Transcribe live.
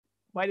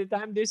by the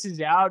time this is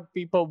out,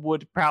 people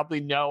would probably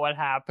know what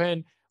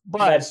happened.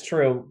 But That's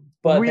true,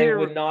 but they we're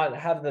would not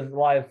have the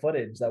live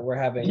footage that we're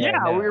having right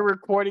yeah, we're now.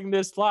 recording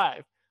this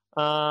live.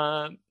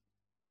 Um,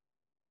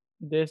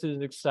 this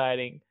is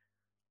exciting.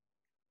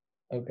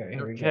 Okay,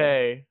 here we go.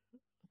 Okay.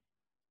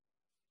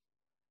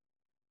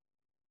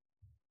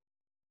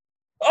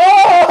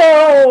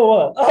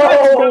 Oh!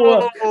 Let's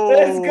Oh!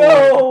 Let's go.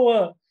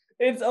 go!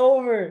 It's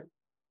over.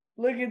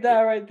 Look at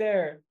that right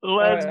there. All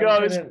Let's right,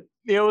 I'm go. trying to.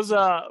 It was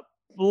a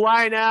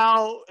line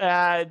out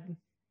at,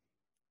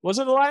 was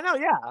it a line out?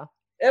 Yeah.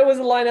 It was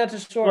a line out to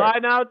short.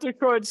 Line out to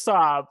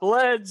shortstop.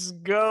 Let's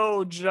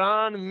go.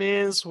 John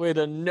Means with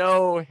a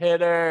no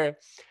hitter.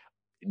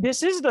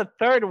 This is the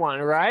third one,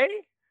 right?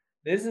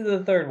 This is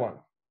the third one.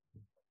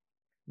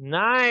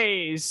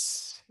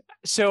 Nice.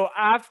 So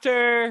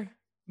after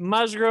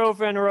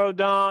Musgrove and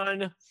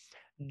Rodon,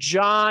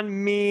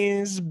 John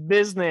Means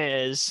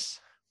business.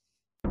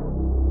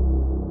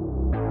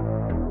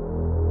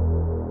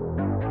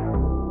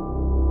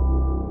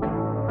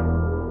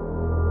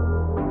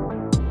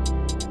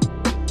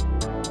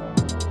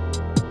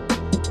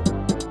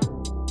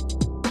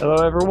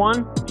 Hello,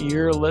 everyone.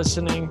 You're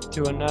listening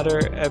to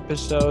another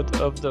episode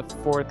of the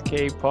Fourth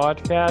K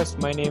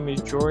podcast. My name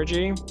is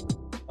Georgie.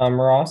 I'm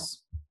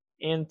Ross.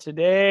 And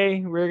today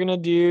we're going to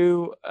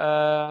do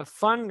a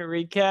fun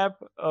recap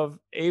of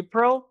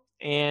April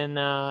and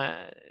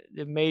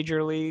the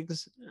major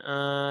leagues,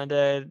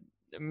 the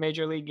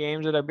major league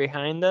games that are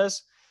behind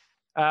us.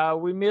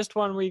 We missed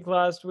 1 week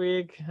last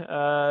week,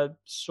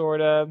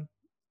 sort of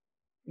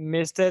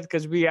missed it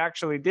because we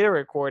actually did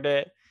record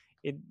it.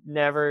 It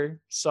never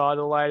saw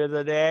the light of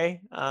the day.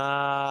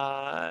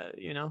 Bad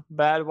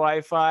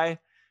Wi-Fi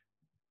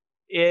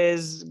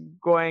is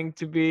going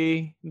to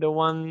be the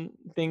one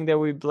thing that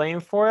we blame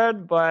for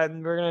it, but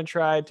we're going to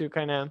try to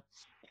kind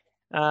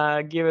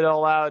of give it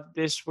all out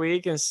this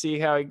week and see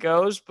how it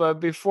goes. But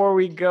before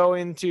we go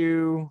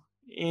into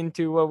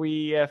what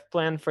we have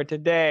planned for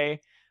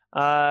today,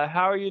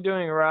 how are you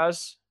doing,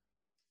 Russ?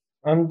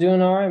 I'm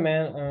doing all right,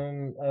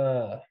 man.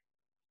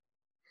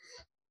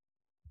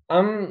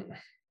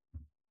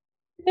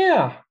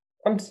 Yeah.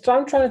 I'm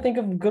trying to think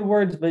of good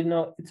words, but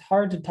it's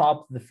hard to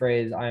top the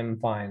phrase "I'm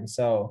fine."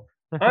 So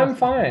I'm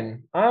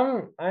fine.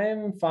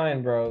 I'm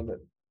fine, bro.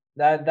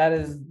 That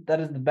is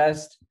the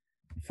best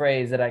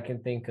phrase that I can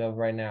think of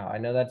right now. I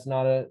know it's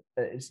not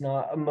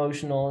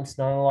emotional. It's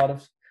not a lot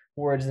of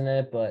words in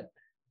it, but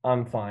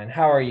I'm fine.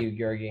 How are you,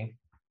 Georgie?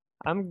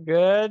 I'm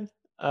good.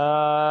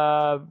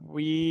 I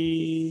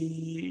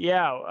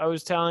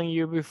was telling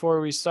you before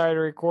we started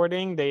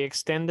recording, they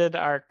extended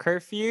our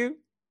curfew.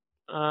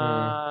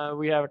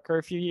 We have a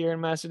curfew here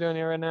in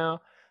Macedonia right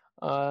now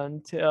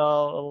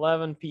until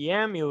 11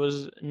 p.m. It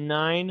was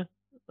 9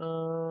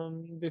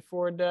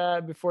 before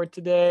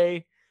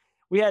today.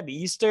 We had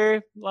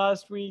Easter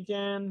last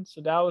weekend, so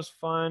that was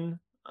fun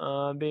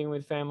being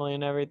with family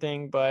and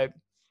everything. But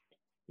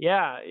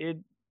yeah,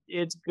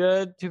 it's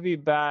good to be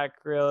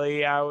back,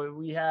 really.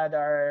 We had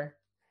our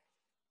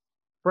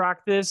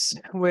practice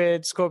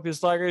with Skopje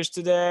Sluggers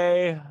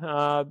today,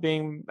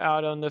 being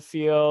out on the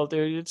field.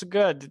 It's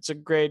good. It's a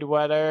great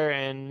weather,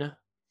 and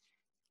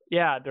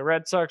yeah, the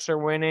Red Sox are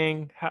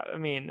winning. I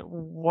mean,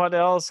 what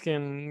else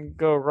can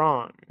go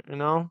wrong? You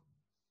know?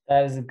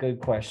 That is a good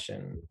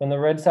question. When the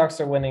Red Sox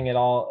are winning it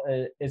all,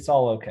 it's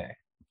all okay.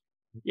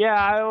 Yeah,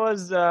 I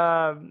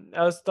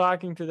was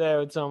talking today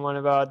with someone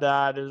about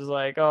that. It was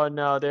like, oh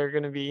no, they're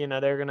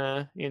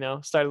gonna,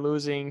 start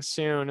losing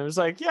soon. It was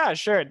like, yeah,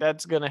 sure,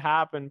 that's gonna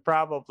happen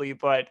probably,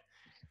 but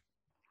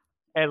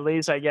at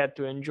least I get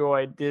to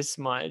enjoy this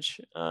much.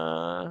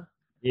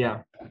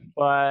 Yeah.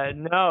 But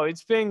no,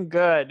 it's been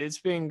good. It's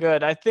been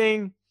good. I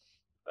think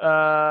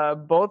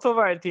both of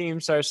our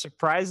teams are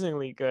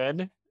surprisingly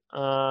good.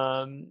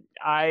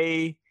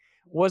 I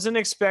wasn't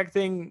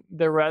expecting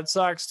the Red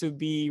Sox to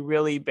be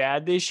really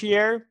bad this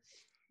year,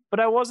 but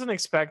I wasn't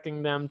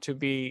expecting them to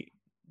be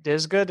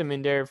this good. I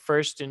mean, they're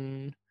first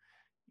in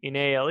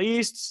AL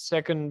East,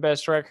 second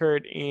best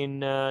record in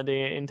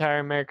the entire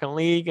American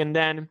League, and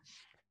then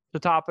to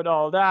top it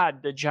all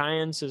that, the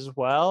Giants as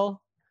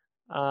well.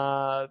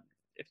 Uh,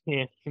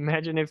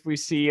 Imagine if we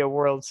see a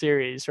World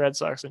Series, Red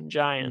Sox and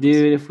Giants.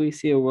 Dude, if we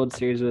see a World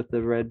Series with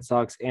the Red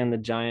Sox and the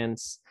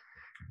Giants,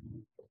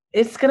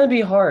 it's gonna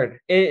be hard.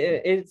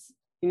 It's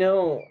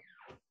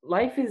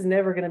life is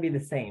never gonna be the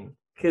same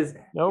because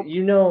Nope.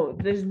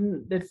 there's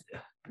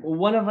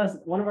one of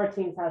our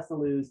teams has to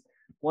lose,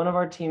 one of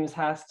our teams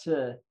has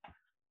to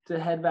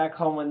head back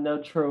home with no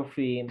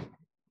trophy.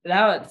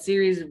 That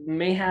series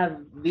may have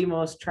the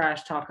most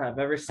trash talk I've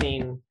ever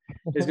seen.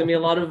 There's gonna be a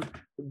lot of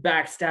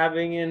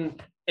backstabbing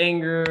and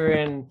anger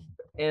and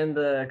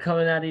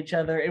coming at each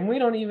other, and we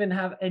don't even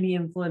have any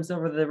influence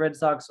over the Red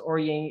Sox or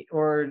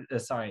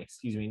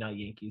not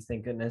Yankees,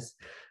 thank goodness,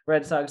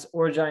 Red Sox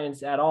or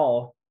Giants at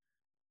all.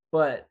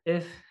 But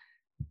if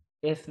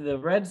the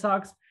Red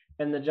Sox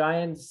and the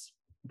Giants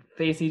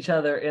face each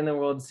other in the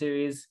World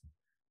Series,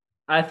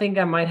 I think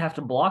I might have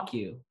to block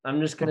you.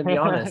 I'm just gonna be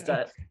honest.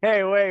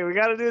 Hey, wait, we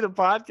got to do the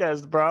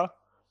podcast, bro.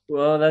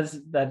 Well,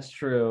 that's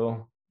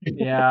true.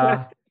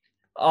 Yeah.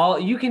 All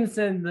you can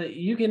send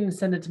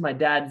it to my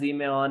dad's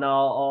email and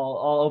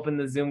I'll open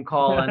the Zoom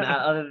call, and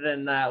other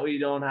than that we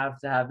don't have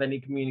to have any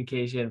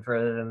communication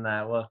further than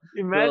that. We'll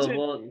Imagine.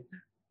 we'll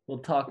we'll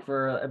talk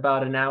for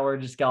about an hour,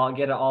 just get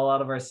it all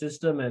out of our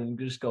system and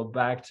just go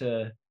back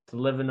to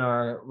living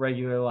our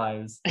regular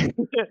lives.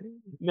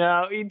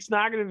 No, it's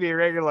not going to be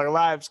regular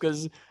lives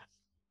because,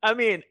 I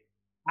mean,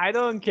 I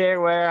don't care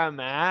where I'm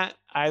at.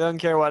 I don't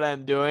care what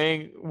I'm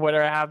doing,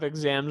 whether I have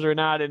exams or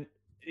not. And,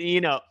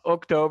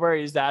 October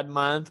is that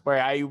month where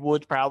I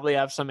would probably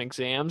have some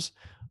exams.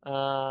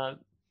 Uh,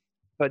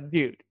 but,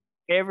 dude,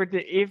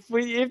 everything, if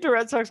the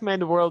Red Sox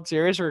made the World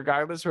Series,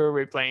 regardless who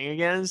we're playing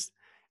against,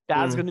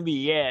 that's Mm. going to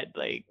be it.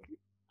 Like,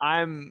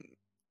 I'm.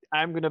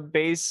 I'm gonna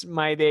base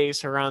my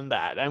days around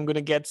that. I'm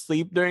gonna get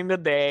sleep during the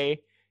day,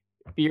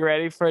 be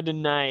ready for the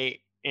night,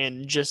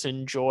 and just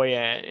enjoy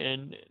it,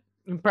 and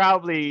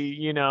probably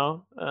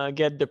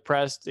get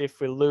depressed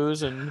if we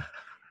lose and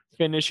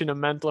finish in a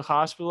mental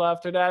hospital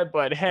after that,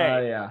 but Oh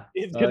hey, yeah.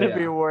 it's Oh gonna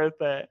be yeah.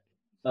 worth it.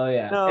 Oh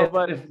yeah. No,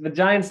 but If the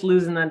Giants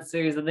lose in that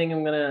series, I think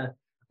I'm gonna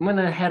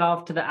head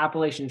off to the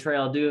Appalachian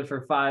Trail, do it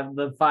for 5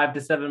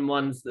 to 7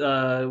 months,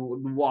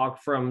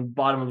 walk from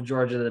bottom of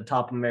Georgia to the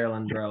top of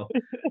Maryland, bro.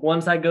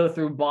 Once I go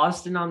through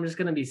Boston, I'm just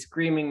gonna be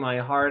screaming my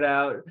heart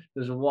out,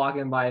 just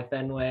walking by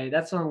Fenway.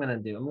 That's what I'm gonna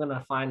do. I'm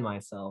gonna find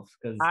myself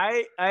because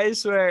I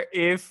swear,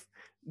 if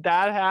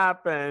that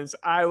happens,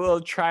 I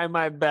will try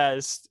my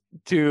best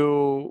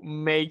to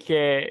make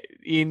it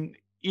in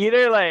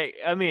either, like,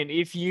 I mean,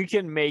 if you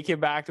can make it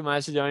back to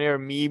Macedonia or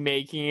me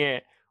making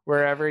it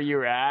wherever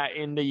you're at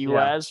in the yeah,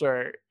 US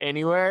or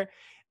anywhere,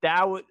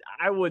 I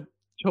would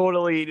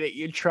totally that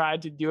you try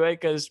to do it,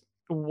 because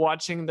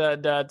watching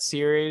that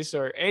series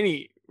or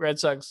any Red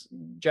Sox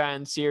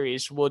Giant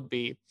series would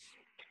be,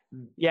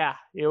 yeah,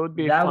 it would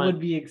be that fun. would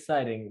be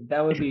exciting.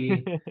 That would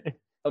be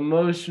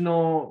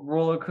emotional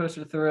roller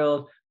coaster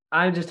thrill.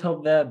 I just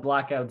hope that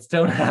blackouts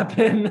don't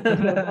happen.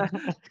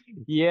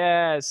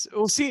 Yes.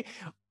 Well, see,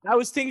 I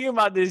was thinking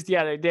about this the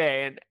other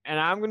day, and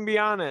I'm gonna be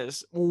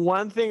honest.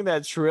 One thing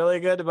that's really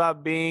good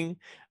about being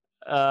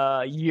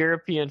a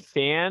European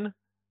fan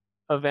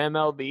of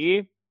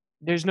MLB,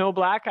 there's no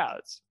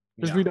blackouts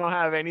because we Yeah, don't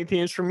have any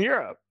teams from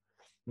Europe,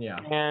 yeah,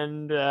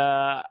 and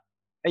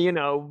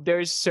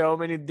there's so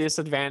many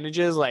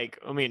disadvantages. Like,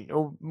 I mean,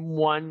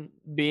 one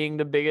being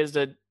the biggest,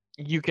 that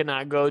you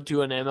cannot go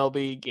to an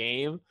MLB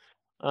game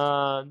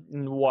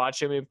and watch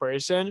them in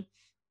person.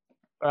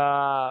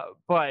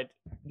 But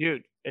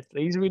dude, at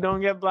least we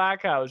don't get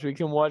blackouts. We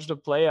can watch the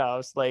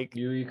playoffs like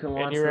you can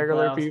any watch the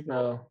regular playoffs, people.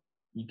 bro.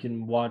 You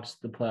can watch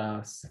the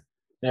playoffs.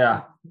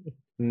 Yeah, And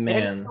we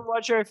man. can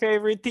watch our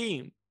favorite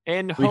team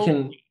and We home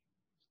can team.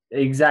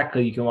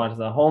 exactly. You can watch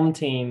the home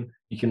team.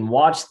 You can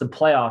watch the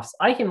playoffs.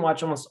 I can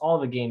watch almost all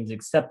the games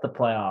except the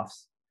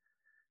playoffs,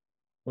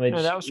 Man,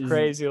 which that was is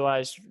crazy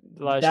last year.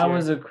 that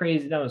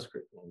was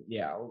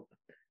yeah.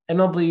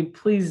 MLB,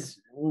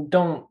 please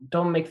don't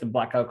make the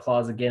blackout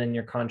clause again in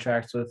your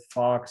contracts with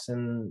Fox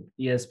and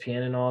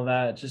ESPN and all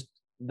that. Just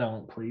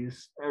don't,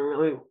 please. I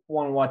really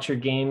want to watch your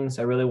games.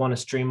 I really want to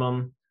stream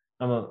them.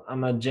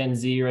 I'm a Gen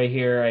Z right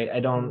here. I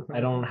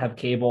don't have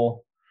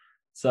cable,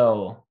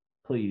 so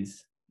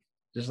please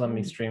just let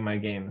me stream my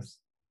games.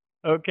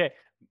 Okay.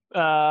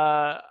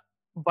 Uh,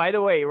 by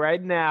the way,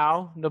 right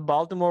now the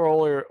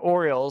Baltimore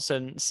Orioles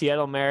and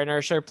Seattle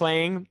Mariners are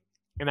playing,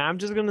 and I'm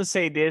just gonna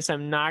say this.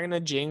 I'm not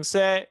gonna jinx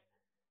it,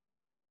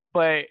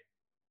 but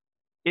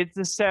it's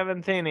the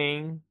seventh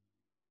inning,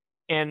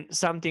 and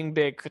something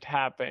big could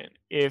happen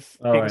if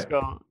All things right.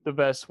 go the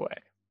best way.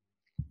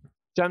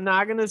 So I'm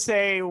not gonna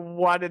say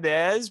what it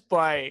is,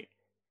 but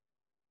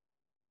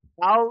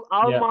I'll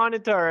Yeah.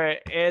 monitor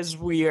it as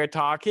we are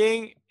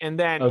talking, and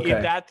then if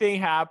Okay. that thing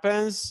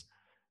happens,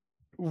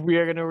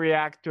 we're gonna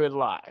react to it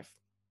live.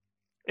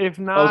 If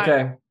not,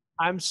 Okay.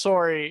 I'm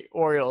sorry,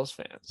 Orioles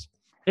fans.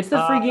 It's the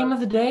Uh, free game of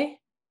the day.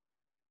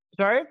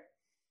 sorry.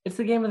 It's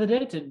the game of the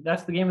day.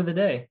 That's the game of the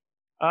day.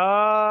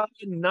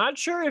 Not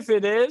sure if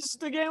it is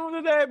the game of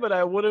the day, but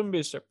I wouldn't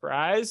be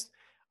surprised.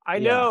 I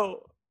Yeah.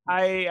 know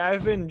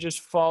I've been just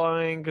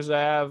following because I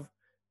have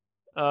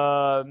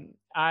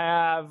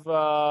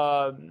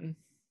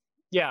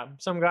yeah,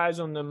 some guys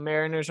on the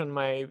Mariners on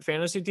my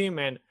fantasy team,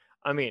 and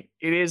I mean,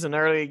 it is an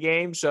early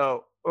game,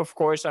 so of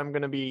course I'm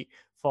gonna be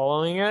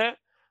following it.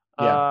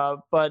 Yeah.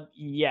 But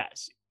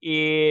yes,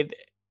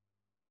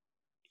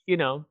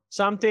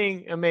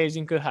 something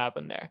amazing could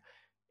happen there.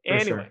 For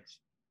sure.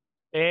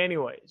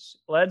 Anyways,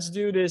 let's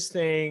do this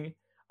thing.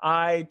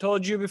 I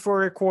told you before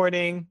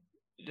recording,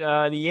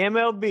 the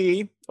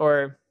MLB,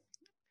 or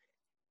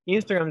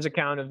Instagram's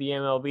account of the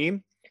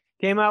MLB,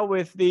 came out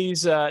with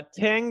these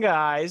 10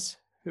 guys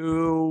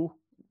who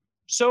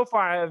so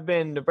far have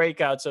been the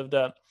breakouts of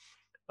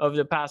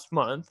the past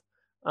month.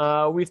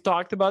 We've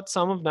talked about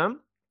some of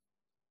them,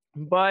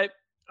 but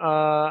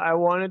I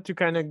wanted to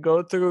kind of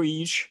go through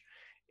each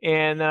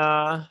and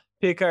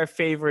pick our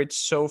favorites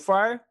so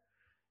far.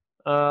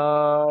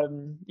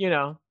 The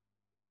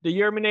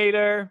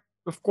Yerminator,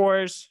 of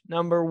course,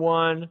 number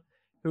one.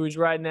 who's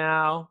right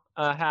now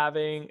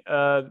having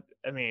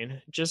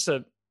just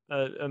a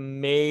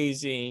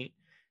amazing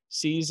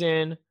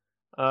season.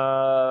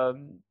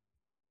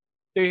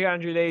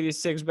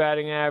 386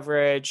 batting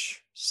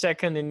average,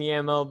 second in the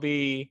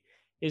MLB.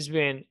 He's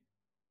been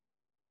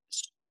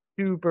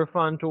super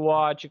fun to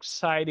watch,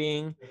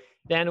 exciting.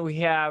 Then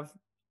we have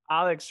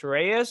Alex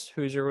Reyes,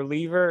 who's a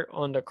reliever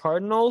on the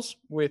Cardinals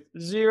with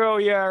 0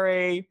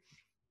 ERA,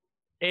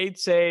 8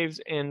 saves,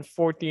 and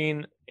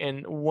 14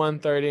 and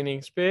 1/3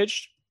 innings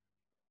pitched.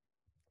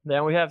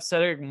 Then we have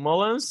Cedric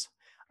Mullins,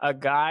 a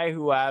guy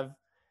who I've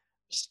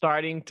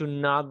starting to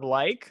not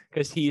like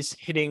because he's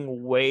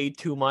hitting way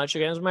too much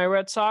against my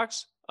Red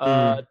Sox.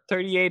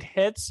 38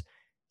 hits,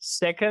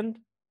 second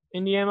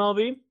in the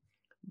MLB.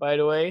 By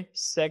the way,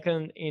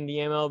 second in the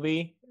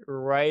MLB,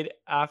 right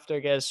after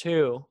guess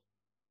who?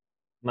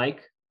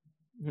 Mike?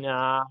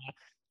 Nah,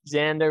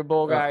 Xander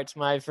Bogaerts,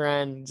 my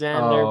friend.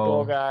 Xander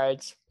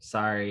Bogaerts.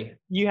 Sorry.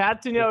 You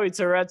had to know it's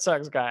a Red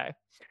Sox guy.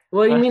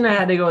 What do you mean I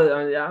had to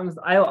go?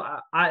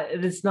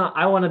 It's not.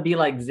 I want to be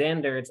like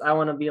Xander. It's I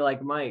want to be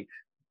like Mike.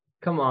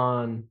 Come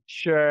on.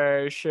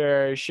 Sure.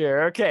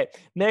 Okay.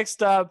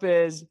 Next up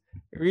is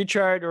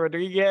Richard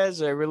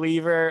Rodriguez, a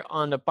reliever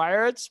on the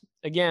Pirates.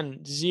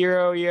 Again,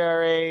 0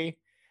 ERA,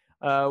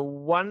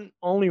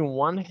 only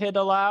one hit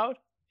allowed,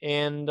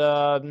 and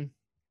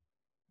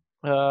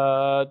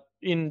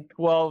in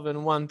 12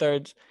 and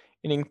 1/3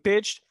 inning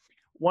pitched.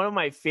 One of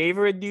my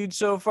favorite dudes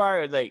so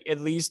far, like at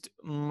least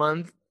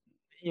month,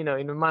 in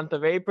the month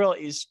of April,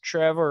 is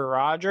Trevor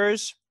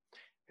Rogers,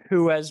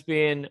 who has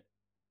been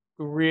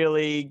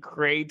really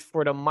great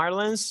for the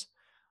Marlins.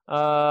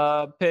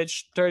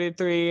 Pitched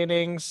 33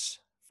 innings,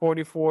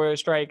 44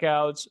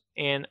 strikeouts,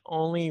 and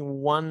only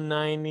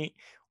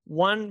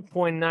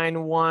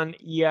 1.91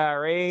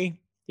 ERA.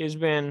 He's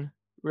been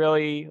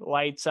really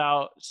lights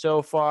out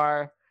so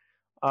far.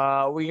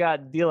 We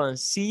got Dylan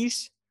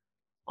Cease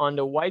on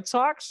the White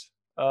Sox.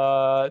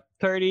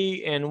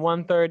 30 and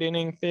 1/3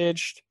 inning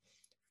pitched,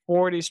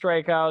 40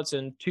 strikeouts,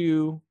 and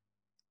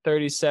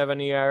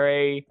 2.37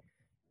 ERA.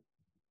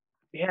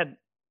 He had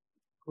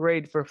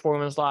great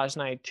performance last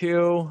night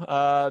too.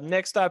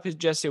 Next up is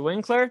Jesse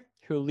Winkler,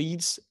 who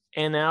leads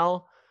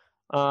NL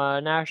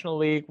National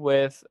League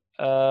with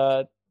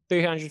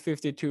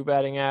 352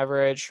 batting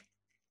average.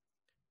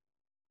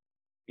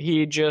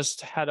 He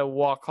just had a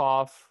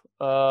walk-off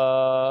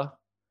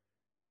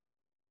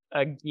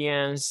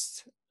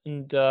against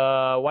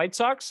the White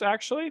Sox,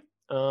 actually,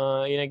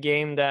 in a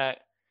game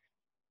that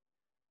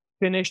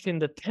finished in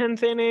the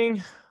 10th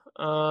inning.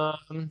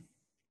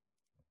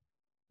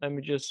 Let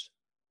me just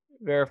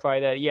verify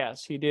that.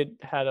 Yes, he did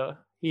have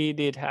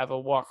a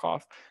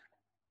walk-off.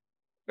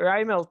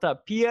 Raimel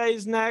Tapia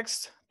is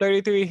next,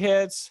 33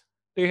 hits,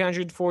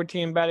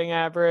 314 batting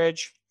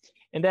average.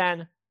 And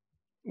then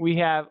we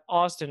have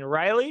Austin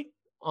Riley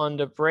on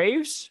the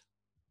Braves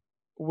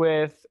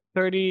with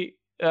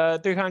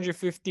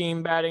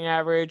 315 batting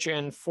average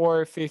and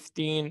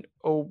 415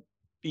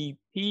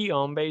 OBP,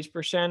 on base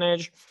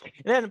percentage.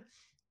 And then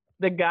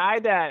the guy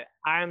that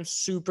I'm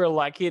super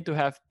lucky to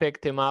have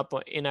picked him up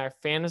in our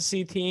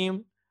fantasy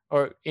team,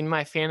 or in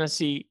my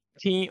fantasy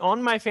team,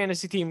 on my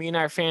fantasy team in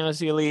our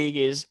fantasy league,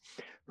 is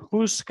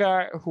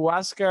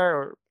Huascar,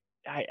 or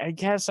I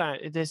guess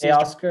this is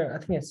Oscar. I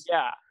think it's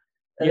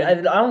I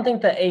don't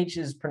think the H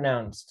is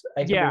pronounced.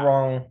 I could be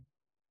wrong.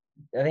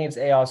 I think it's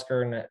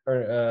Oscar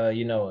or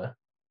Ynoa.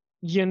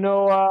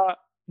 Ynoa,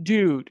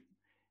 dude,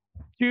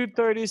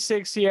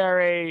 2.36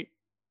 ERA,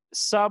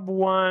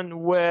 sub-1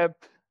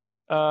 WHIP,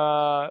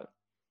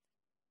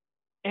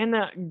 and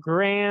a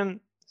grand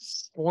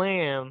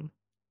slam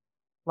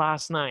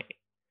last night.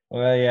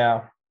 Well,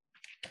 yeah.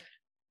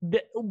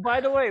 By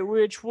the way,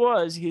 which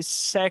was his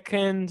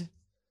second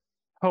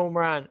home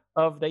run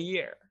of the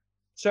year.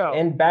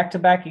 And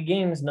back-to-back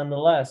games,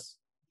 nonetheless.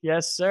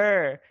 Yes,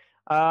 sir.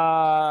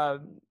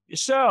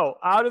 So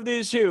out of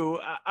these two,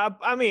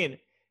 I mean,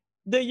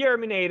 the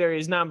Yerminator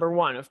is number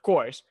one, of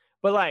course,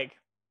 but like,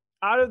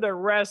 out of the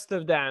rest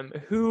of them,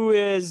 who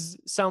is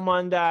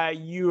someone that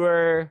you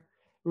are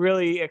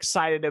really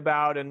excited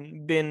about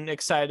and been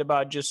excited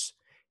about just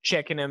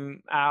checking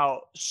him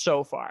out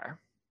so far?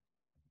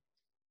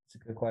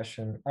 That's a good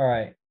question. All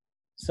right.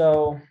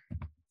 So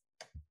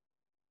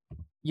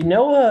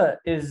Ynoa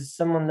is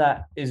someone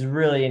that is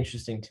really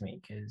interesting to me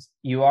because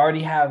you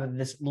already have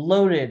this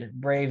loaded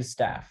Braves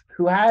staff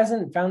who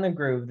hasn't found the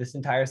groove this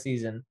entire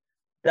season.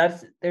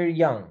 They're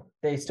young.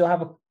 They still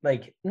have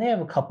they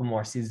have a couple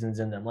more seasons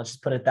in them. Let's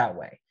just put it that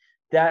way.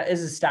 That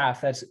is a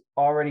staff that's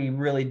already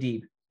really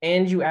deep.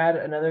 And you add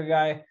another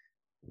guy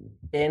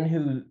in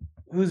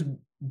who's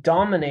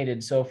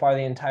dominated so far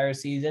the entire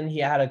season. He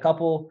had a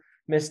couple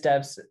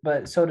missteps,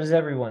 but so does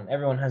everyone.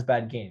 Everyone has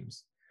bad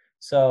games.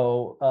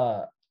 So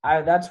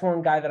that's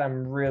one guy that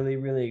I'm really,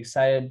 really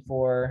excited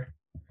for.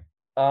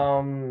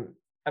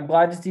 I'm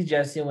glad to see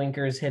Jesse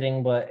Winkers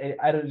hitting, but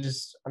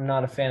I'm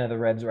not a fan of the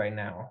Reds right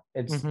now.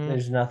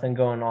 There's nothing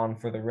going on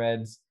for the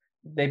Reds.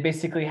 They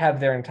basically have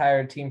their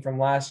entire team from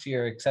last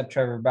year except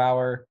Trevor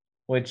Bauer,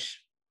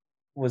 which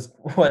was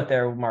what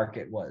their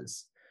market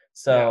was.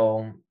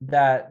 So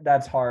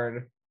that's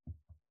hard.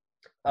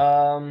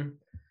 Other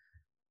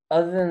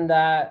than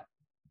that,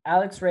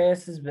 Alex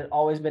Reyes has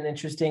always been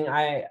interesting.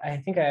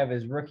 I think I have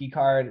his rookie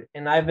card,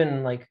 and I've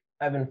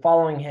been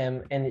following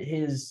him, and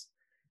his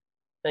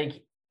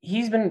like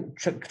he's been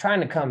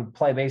trying to come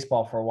play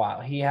baseball for a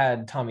while. He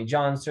had Tommy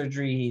John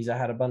surgery. He's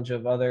had a bunch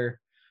of other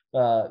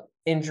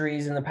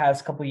injuries in the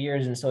past couple of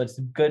years, and so it's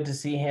good to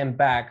see him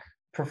back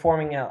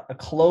performing at a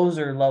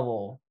closer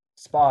level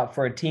spot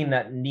for a team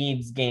that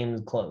needs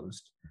games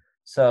closed.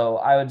 So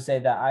I would say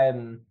that I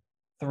am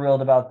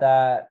thrilled about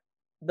that.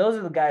 Those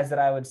are the guys that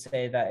I would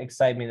say that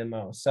excite me the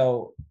most.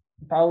 So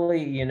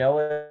probably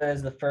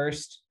as the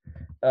first.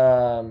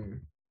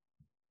 Alex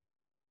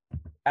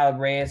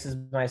Reyes is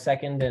my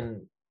second,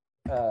 and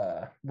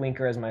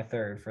Winker is my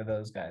third for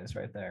those guys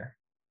right there.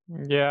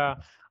 Yeah.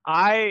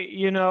 I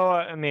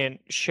mean,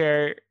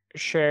 share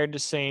the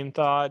same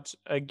thoughts.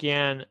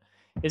 Again,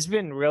 it's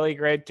been really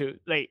great to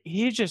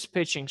he's just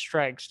pitching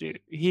strikes, dude.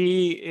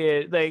 He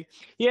is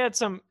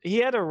he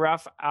had a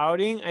rough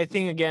outing, I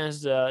think,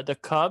 against the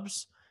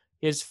Cubs,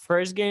 his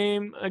first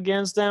game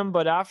against them,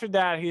 but after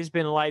that he's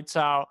been lights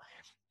out.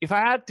 If I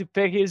had to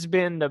pick, he's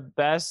been the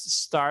best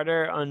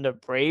starter on the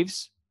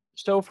Braves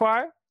so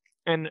far.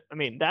 And I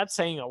mean, that's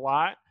saying a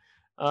lot.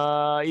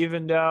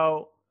 Even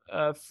though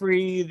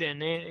Freed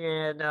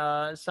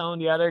and some of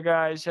the other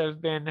guys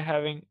have been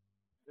having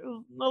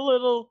a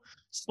little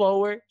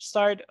slower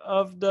start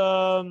of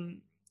the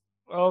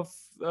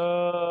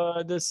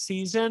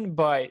season,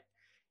 but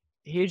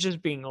he's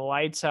just being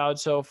lights out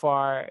so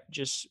far,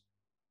 just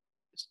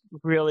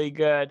really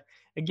good.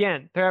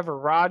 Again, Trevor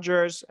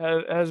Rogers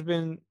has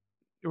been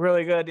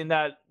really good in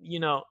that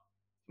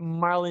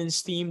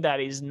Marlins team that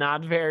is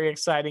not very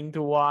exciting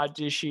to watch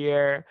this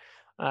year.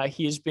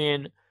 He's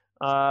been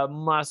a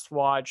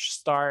must-watch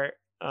start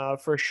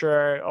for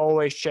sure.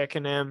 Always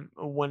checking him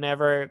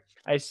whenever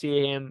I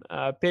see him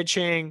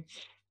pitching.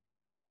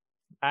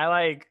 I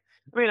like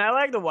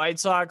the White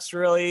Sox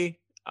really.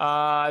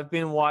 I've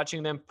been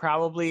watching them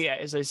probably,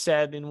 as I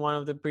said in one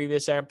of the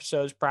previous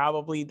episodes,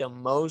 probably the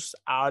most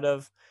out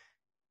of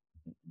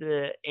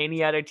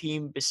any other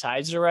team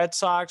besides the Red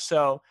Sox.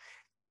 So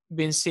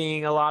been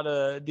seeing a lot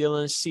of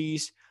Dylan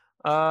Cease.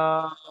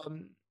 Yeah,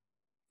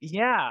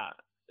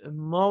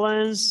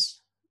 Mullins,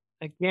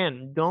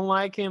 again, don't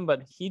like him,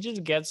 but he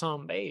just gets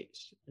on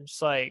base. It's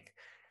like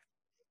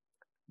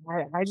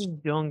I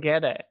just don't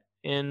get it.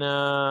 And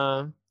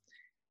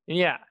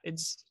yeah, it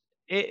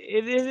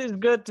is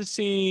good to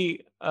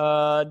see.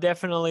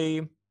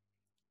 Definitely,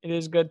 it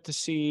is good to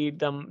see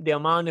the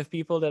amount of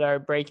people that are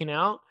breaking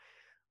out.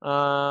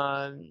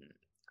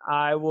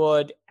 I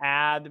would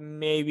add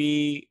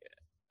maybe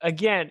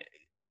again.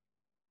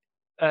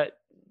 Uh,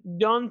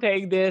 don't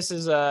take this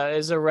as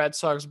a Red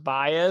Sox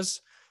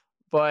bias,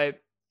 but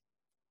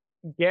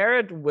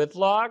Garrett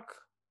Whitlock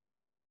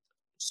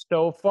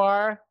so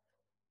far.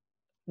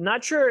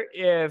 Not sure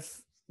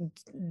if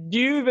do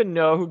you even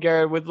know who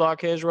Garrett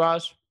Whitlock is,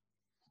 Ross?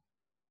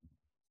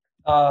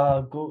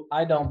 I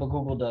don't, but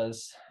Google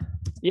does.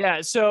 Yeah,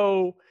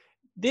 so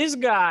this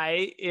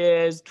guy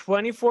is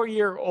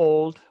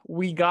 24-year-old.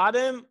 We got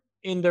him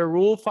in the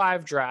Rule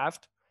 5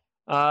 draft.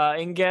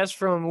 And guess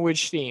from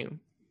which team?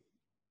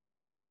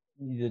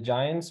 The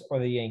Giants or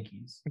the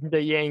Yankees?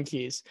 The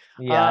Yankees.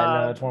 Yeah,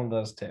 I know it's one of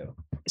those two.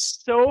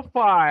 So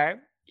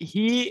far,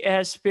 he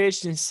has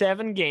pitched in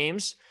 7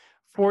 games,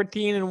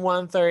 14 and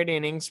 1/3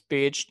 innings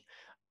pitched.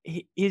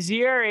 His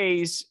ERA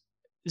is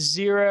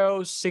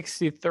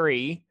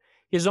 0.63.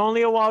 He's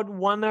only allowed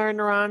 1 earned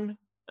run,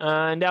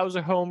 and that was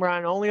a home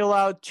run. Only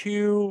allowed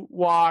 2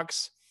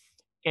 walks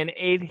and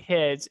 8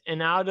 hits.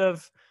 And out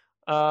of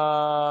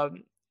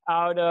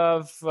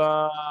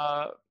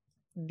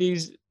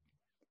these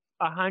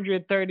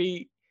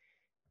 130,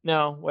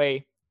 no,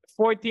 wait,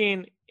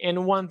 14 and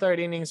 1/3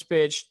 innings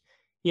pitched,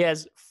 he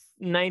has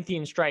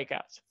 19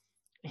 strikeouts.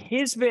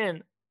 He's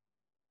been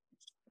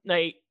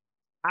I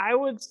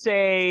would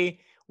say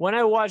when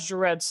I watch the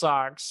Red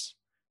Sox,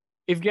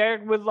 if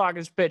Garrett Whitlock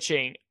is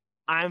pitching,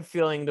 I'm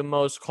feeling the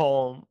most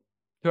calm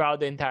throughout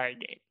the entire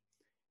game.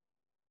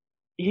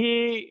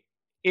 He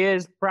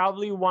is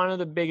probably one of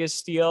the biggest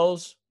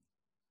steals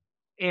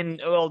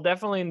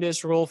definitely in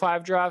this Rule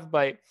 5 draft,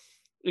 but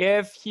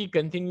if he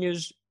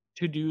continues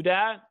to do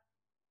that,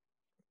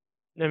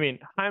 I mean,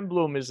 Chaim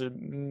Bloom is a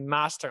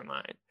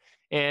mastermind,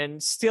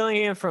 and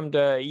stealing him from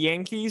the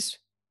Yankees,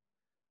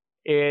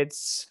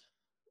 it's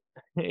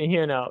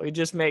it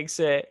just makes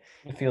it.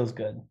 It feels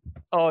good.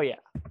 Oh yeah,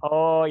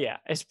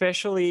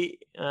 especially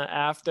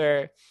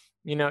after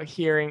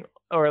hearing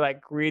or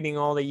reading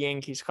all the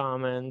Yankees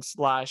comments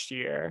last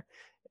year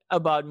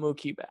about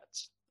Mookie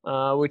Betts,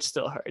 which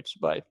still hurts,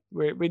 but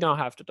we don't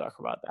have to talk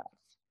about that.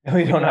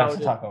 We don't have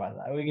to talk about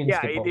that. We can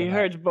skip over it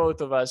hurts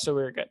both of us, so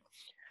we're good.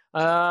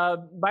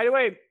 By the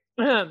way,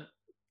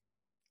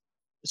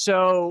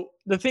 so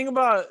the thing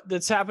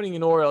that's happening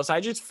in Orioles, I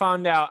just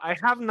found out. I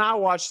have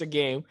not watched the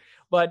game,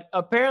 but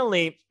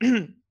apparently,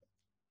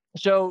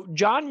 so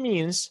John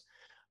Means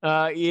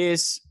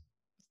is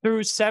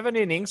through 7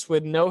 innings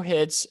with no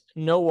hits,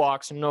 no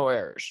walks, and no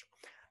errors.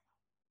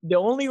 The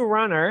only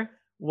runner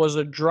was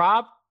a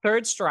drop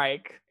third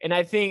strike. And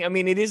I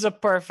mean, it is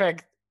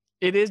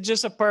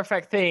just a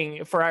perfect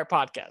thing for our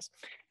podcast.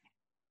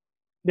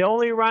 The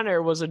only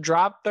runner was a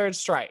drop third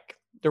strike.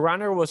 The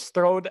runner was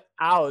thrown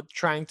out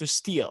trying to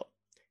steal.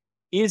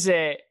 Is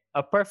it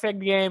a perfect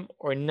game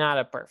or not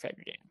a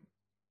perfect game?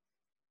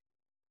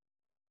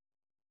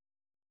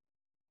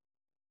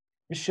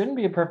 It shouldn't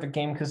be a perfect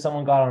game because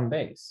someone got on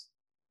base.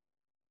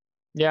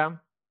 Yeah.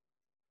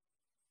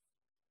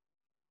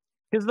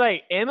 Because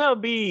like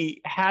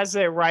MLB has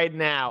it right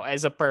now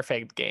as a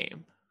perfect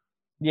game.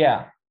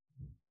 Yeah.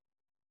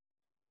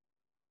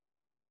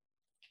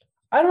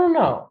 I don't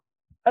know.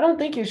 I don't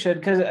think you should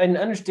because I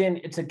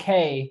understand it's a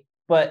K,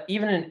 but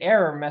even an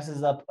error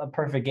messes up a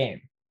perfect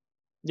game.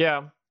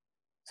 Yeah.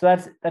 So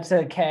that's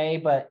a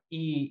K, but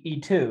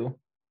E2.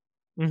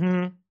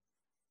 Mm-hmm.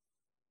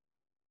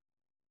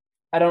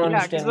 I don't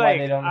Yeah, because understand why they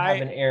like don't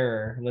have an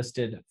error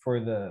listed for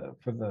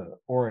the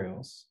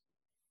Orioles.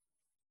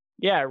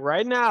 Yeah,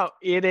 right now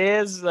it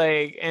is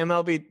like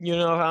MLB. You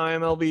know how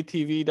MLB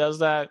TV does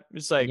that?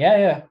 It's like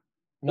Yeah.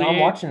 No, I'm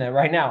watching it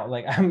right now.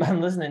 Like I'm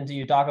listening to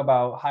you talk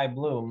about High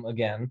Bloom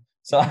again.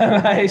 So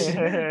I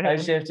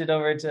shifted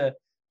over to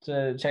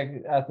check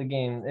out the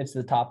game. It's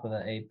the top of the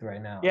 8th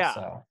right now. Yeah.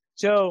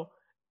 So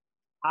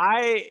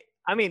I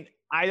mean,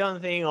 I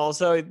don't think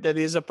also that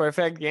is a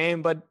perfect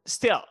game, but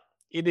still,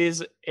 it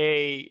is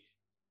the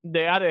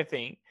other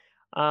thing.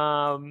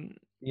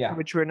 Yeah.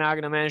 Which we're not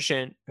gonna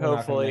mention.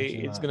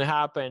 Hopefully, it's gonna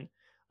happen.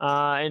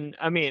 And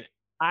I mean,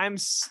 I'm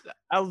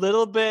a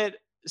little bit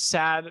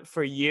sad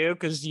for you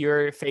because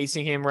you're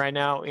facing him right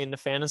now in the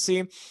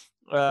fantasy,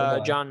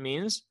 John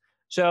Means.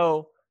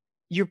 So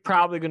you're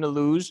probably gonna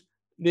lose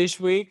this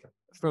week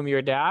from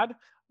your dad.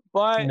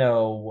 But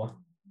no,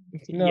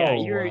 yeah,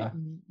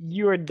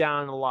 you're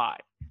down a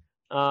lot.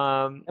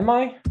 Am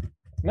I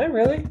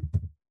really?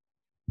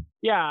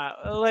 Yeah,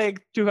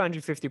 like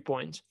 250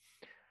 points.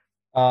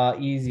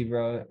 Easy,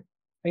 bro.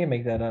 I can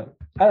make that up.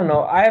 I don't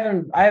know.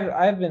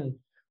 I've been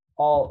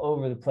all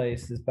over the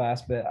place this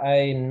past bit.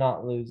 I'm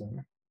not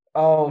losing.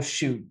 Oh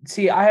shoot.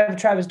 See, I have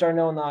Travis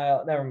d'Arnaud in the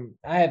IL.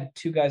 I have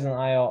 2 guys in the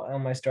IL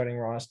on my starting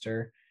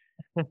roster.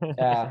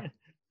 Yeah.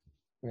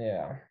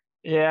 Yeah.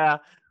 Yeah.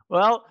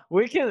 Well,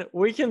 we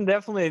can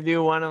definitely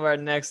do one of our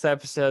next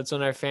episodes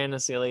on our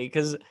fantasy league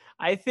because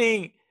I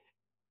think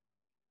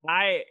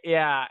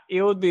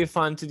it would be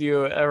fun to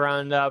do a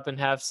roundup and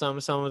have some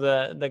of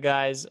the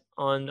guys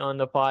on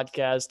the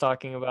podcast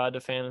talking about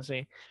the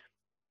fantasy.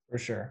 For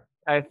sure.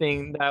 I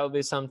think that would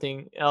be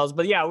something else.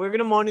 But yeah, we're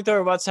gonna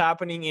monitor what's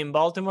happening in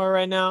Baltimore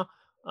right now.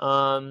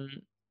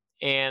 And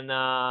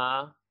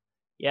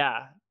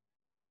yeah,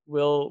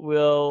 we'll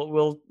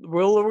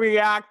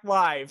react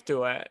live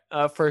to it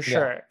for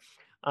sure.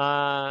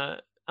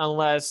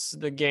 Unless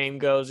the game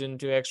goes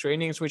into extra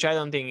innings, which I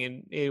don't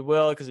think it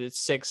will because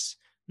it's 6-0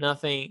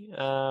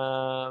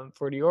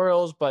 for the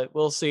Orioles, but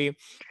we'll see.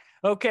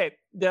 Okay,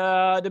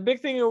 the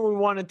big thing that we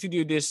wanted to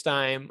do this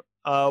time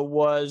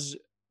was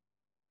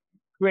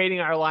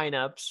creating our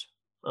lineups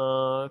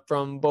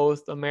from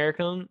both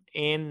American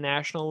and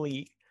National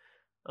League.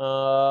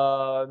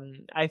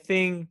 I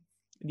think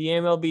the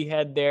MLB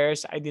had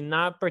theirs. I did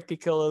not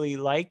particularly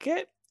like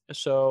it,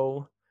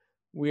 so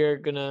we're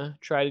gonna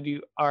try to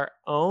do our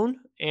own.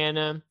 And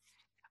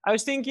I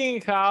was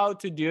thinking how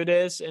to do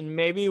this, and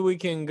maybe we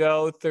can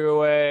go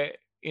through it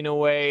in a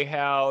way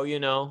how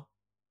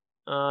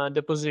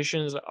the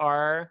positions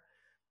are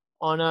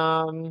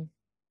on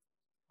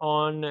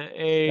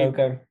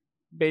a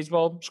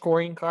baseball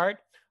scoring card.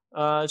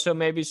 So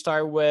maybe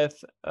start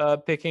with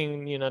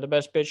picking the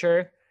best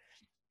pitcher.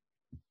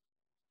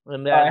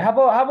 And then, all right, how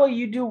about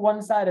you do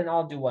one side and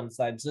I'll do one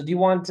side. So do you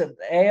want the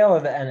AL or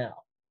the NL?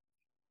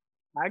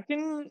 I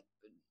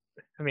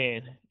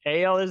mean,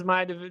 AL is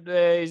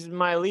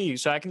my league,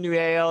 so I can do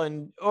AL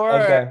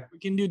or we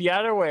can do the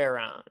other way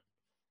around.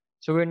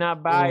 So we're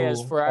not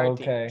biased for our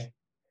teams.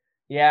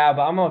 Yeah,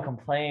 but I'm gonna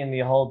complain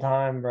the whole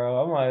time,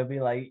 bro. I'm gonna be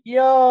like,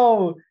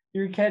 "Yo,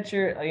 your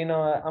catcher." You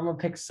know what? I'm gonna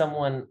pick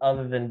someone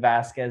other than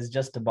Vasquez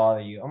just to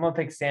bother you. I'm gonna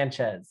pick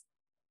Sanchez.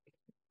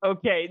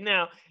 Okay,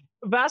 now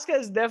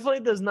Vasquez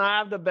definitely does not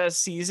have the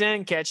best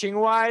season catching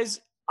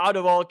wise out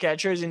of all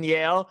catchers in the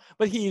AL,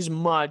 but he's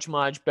much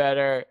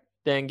better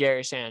than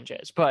Gary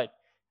Sanchez. But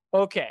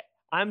okay,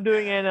 I'm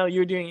doing NL,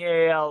 you're doing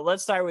AL.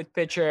 Let's start with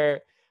pitcher.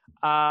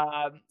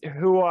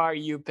 Who are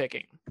you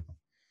picking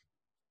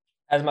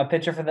as my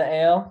pitcher for the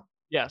AL?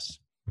 Yes.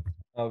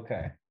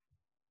 Okay.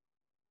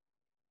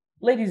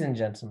 Ladies and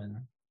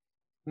gentlemen,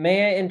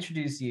 may I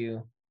introduce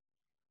you,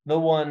 the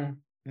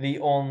one, the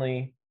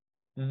only,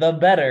 the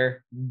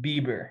better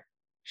Bieber.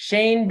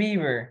 Shane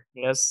Bieber.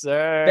 Yes,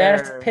 sir.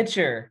 Best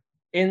pitcher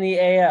in the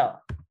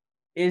AL.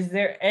 Is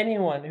there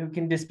anyone who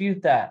can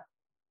dispute that?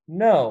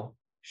 No.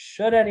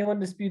 Should anyone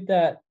dispute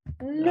that?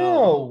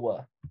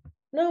 No.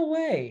 No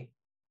way.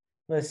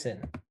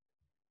 Listen.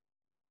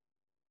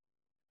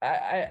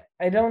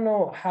 I don't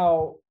know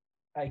how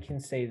I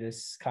can say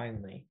this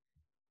kindly.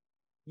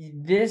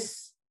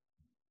 This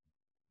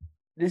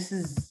this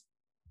is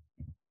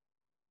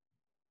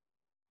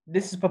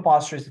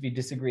preposterous if you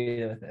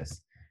disagree with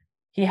this.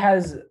 He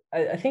has,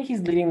 I think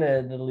he's leading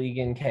the league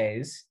in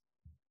Ks.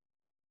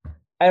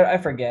 I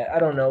forget. I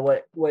don't know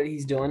what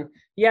he's doing.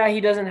 Yeah, he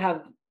doesn't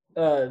have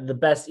the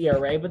best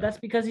ERA, but that's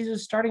because he's a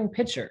starting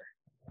pitcher.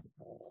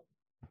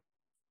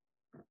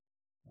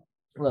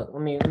 Look,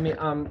 let me.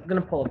 I'm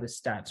gonna pull up his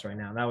stats right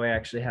now. That way, I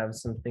actually have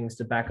some things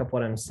to back up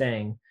what I'm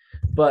saying.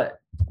 But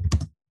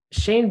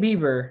Shane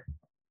Bieber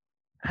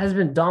has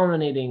been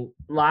dominating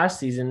last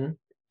season,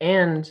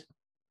 and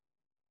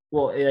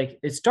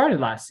it started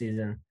last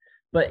season,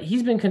 but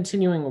he's been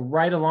continuing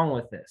right along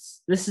with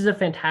this. This is a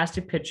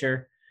fantastic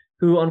pitcher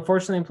who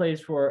unfortunately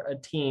plays for a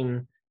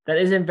team that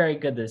isn't very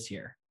good this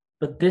year.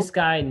 But this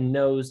guy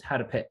knows how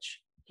to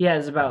pitch. He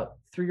has about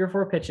 3 or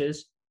 4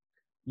 pitches,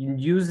 he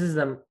uses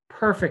them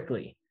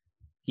perfectly.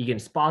 He can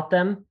spot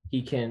them.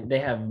 They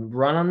have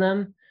run on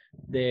them.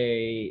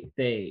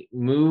 They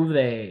move.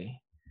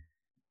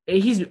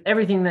 He's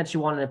everything that you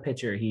want in a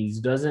pitcher.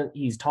 He's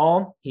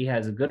tall. He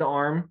has a good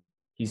arm.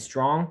 He's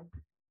strong.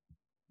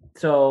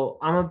 So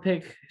I'm going to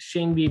pick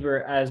Shane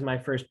Bieber as my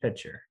first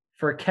pitcher.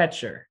 For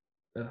catcher,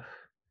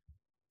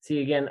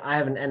 see, again, I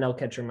have an NL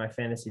catcher in my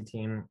fantasy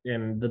team,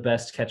 and the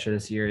best catcher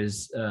this year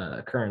is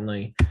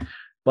currently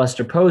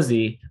Buster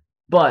Posey.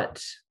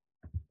 But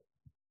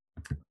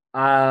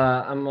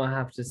I'm going to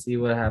have to see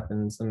what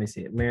happens. Let me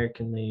see.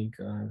 American League,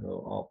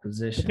 go all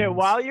positions. Okay,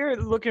 while you're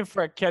looking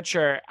for a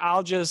catcher,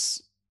 I'll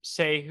just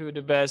say who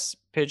the best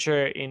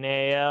pitcher in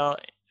AL,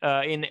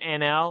 in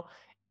NL,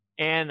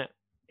 and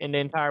in the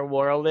entire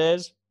world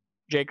is.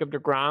 Jacob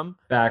deGrom.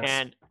 Facts.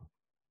 And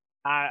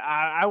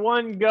I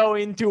won't go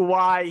into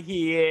why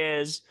he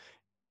is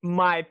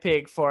my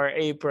pick for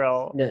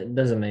April. It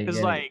doesn't make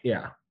any,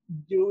 yeah.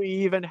 Do we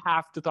even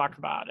have to talk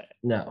about it?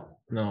 No,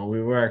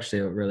 we were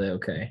actually really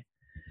okay.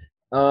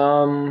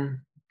 Let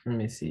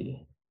me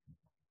see.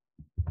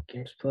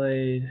 Games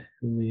played,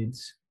 who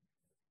leads?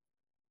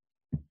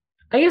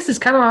 I guess it's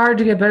kind of hard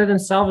to get better than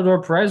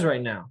Salvador Perez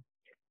right now.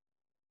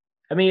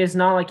 I mean, it's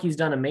not like he's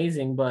done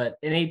amazing, but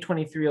an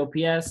 823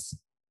 OPS,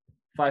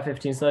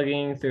 515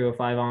 slugging, through a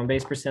 5 on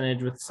base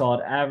percentage with a solid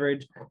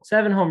average,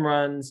 7 home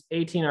runs,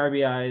 18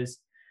 RBIs.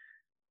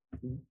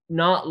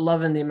 Not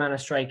loving the amount of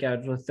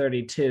strikeouts with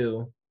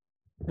 32,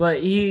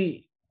 but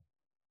he's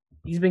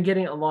been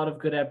getting a lot of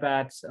good at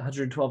bats,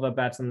 112 at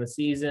bats on the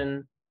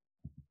season.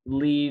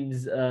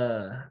 Leads,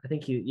 I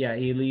think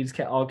he leads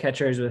all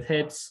catchers with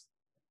hits.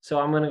 So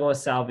I'm gonna go with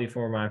Salvi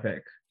for my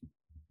pick.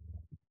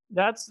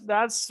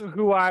 That's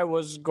who I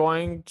was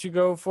going to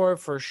go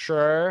for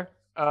sure.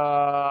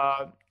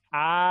 I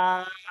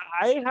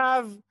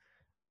have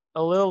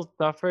a little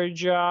tougher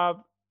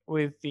job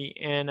with the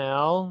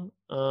NL.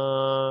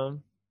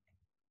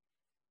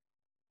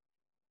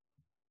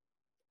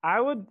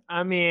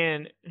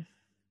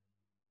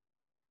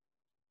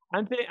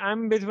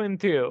 I'm between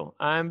 2.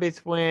 I'm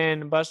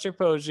between Buster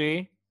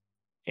Posey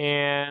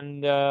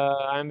and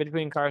I'm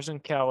between Carson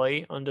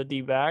Kelly on the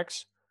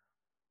D-backs.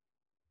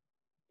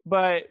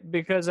 But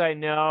because I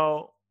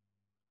know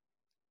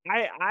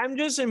I'm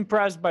just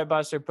impressed by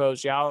Buster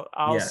Posey.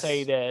 I'll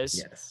say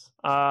this. Yes.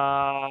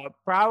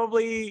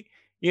 Probably,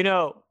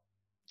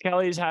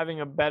 Kelly's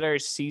having a better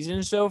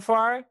season so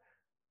far,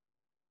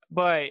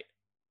 but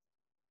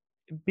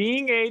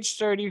being age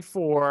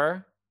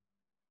 34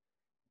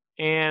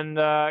 and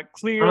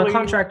clearly on a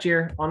contract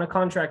year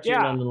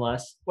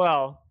nonetheless.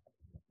 Well,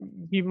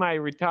 he might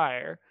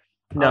retire.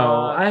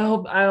 No, I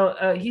hope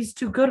he's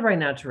too good right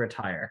now to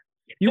retire.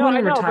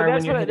 Wouldn't retire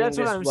when you're hitting this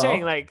well. That's what I'm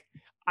saying. Like,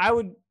 I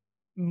would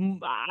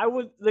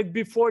like,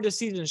 before the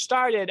season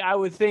started, I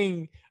would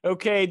think,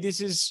 okay,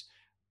 this is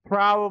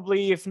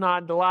probably, if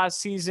not the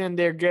last season,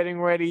 they're getting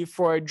ready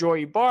for a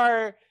Joey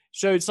Barr.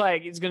 So it's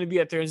like, it's going to be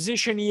a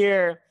transition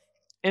year.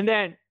 And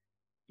then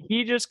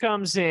he just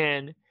comes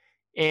in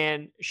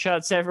and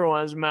shuts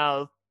everyone's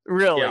mouth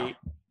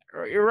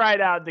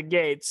right out the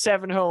gate.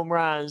 7 home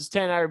runs,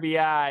 10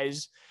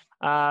 RBIs,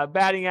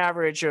 batting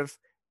average of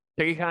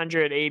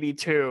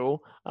 382,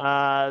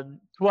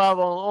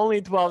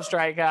 only 12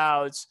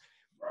 strikeouts.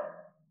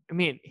 I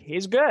mean,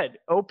 he's good.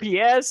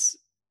 OPS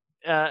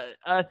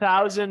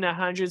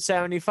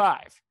 1,175.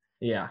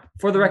 Yeah.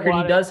 For the record,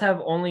 he does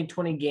have only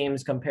 20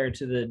 games compared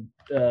to the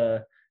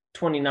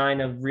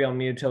 29 of Real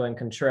Muto and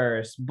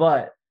Contreras,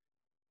 but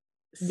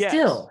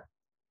still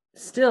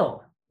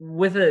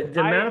with the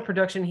amount of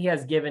production he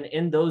has given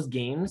in those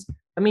games,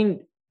 I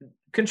mean,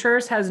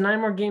 Contreras has 9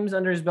 more games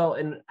under his belt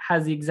and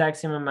has the exact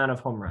same amount of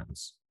home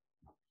runs.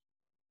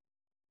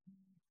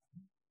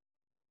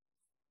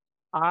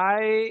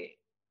 I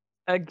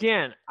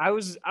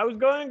was going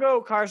to go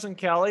Carson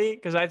Kelly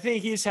because I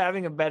think he's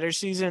having a better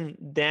season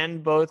than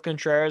both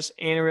Contreras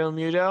and Real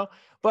Muto,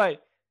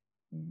 but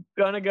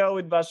gonna go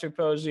with Buster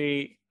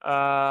Posey.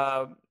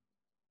 It's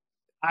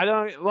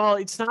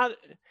not,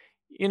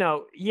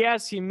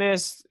 yes, he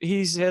missed.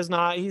 He's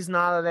not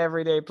an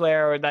everyday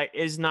player or that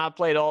is not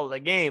played all the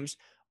games,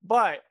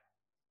 but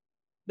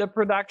the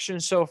production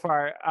so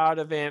far out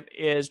of him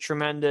is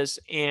tremendous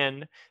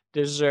and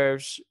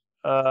deserves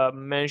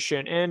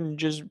mention and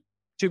just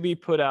to be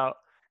put out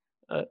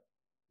uh,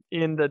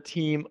 in the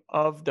team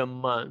of the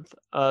month.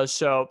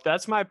 So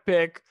that's my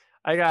pick.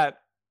 I got,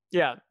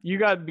 yeah, you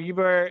got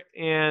Bieber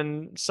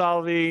and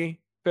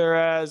Salvi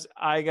Perez.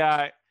 I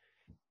got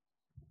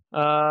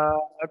uh,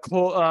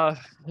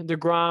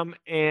 DeGrom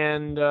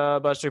and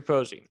Buster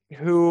Posey.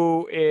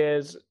 Who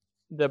is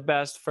the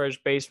best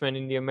first baseman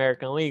in the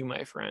American League,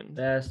 my friend?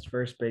 Best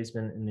first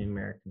baseman in the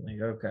American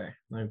League. Okay,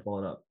 let me pull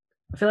it up.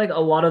 I feel like a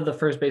lot of the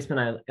first basemen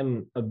I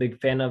am a big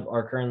fan of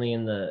are currently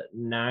in the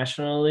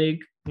National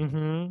League.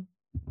 Mm-hmm.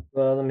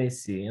 Well, let me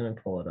see. Let me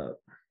pull it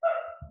up.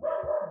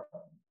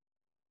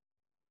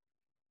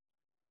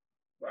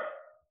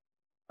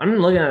 I'm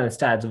looking at the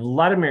stats.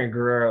 Vladimir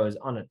Guerrero is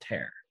on a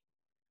tear.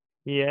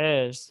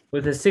 Yes.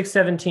 With a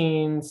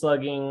 617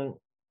 slugging,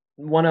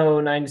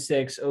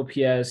 1096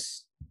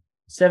 OPS,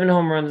 7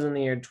 home runs in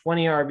the year,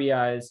 20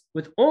 RBIs,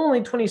 with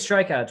only 20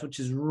 strikeouts, which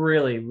is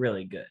really,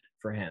 really good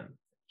for him.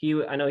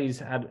 I know he's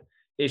had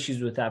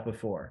issues with that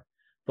before,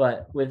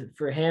 but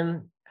for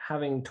him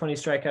having 20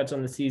 strikeouts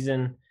on the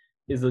season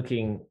is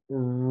looking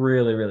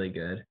really, really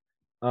good.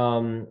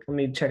 Let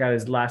me check out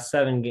his last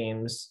 7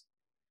 games.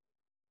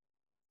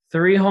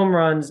 3 home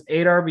runs,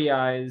 8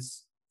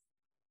 RBIs,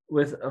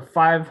 with a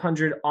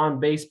 500 on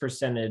base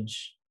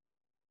percentage.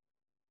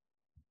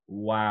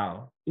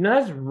 Wow.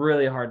 That's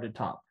really hard to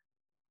top.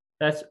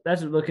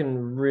 That's looking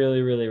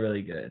really, really,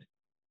 really good.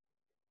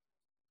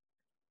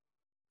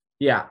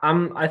 Yeah,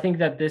 I think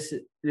that this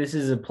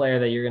is a player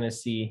that you're gonna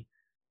see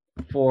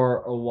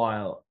for a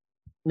while.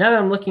 Now that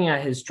I'm looking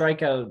at his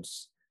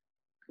strikeouts,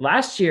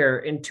 last year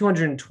in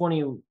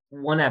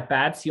 221 at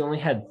bats, he only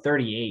had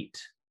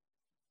 38.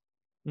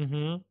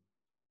 Mm-hmm.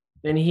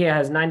 And he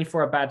has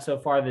 94 at bats so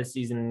far this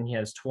season, and he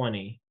has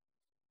 20.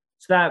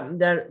 So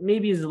that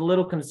maybe is a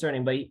little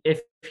concerning. But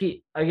if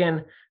he,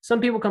 again,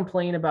 some people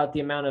complain about the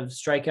amount of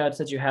strikeouts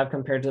that you have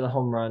compared to the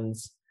home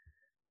runs.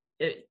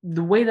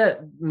 The way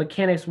that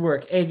mechanics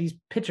work, these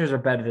pitchers are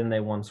better than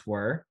they once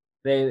were.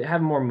 They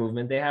have more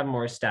movement. They have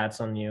more stats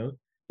on you.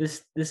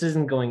 This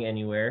isn't going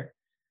anywhere.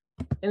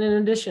 And in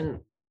addition,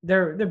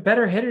 they're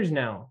better hitters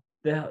now.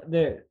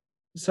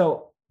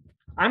 So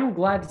I'm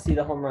glad to see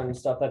the home run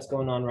stuff that's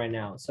going on right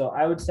now. So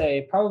I would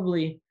say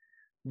probably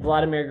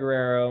Vladimir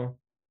Guerrero.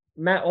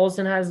 Matt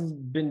Olson has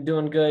been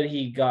doing good.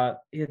 I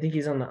think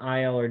he's on the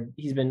IL, or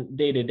he's been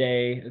day to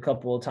day a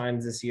couple of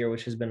times this year,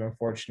 which has been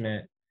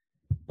unfortunate.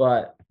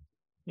 But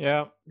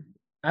yeah,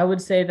 I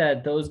would say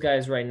that those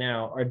guys right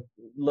now are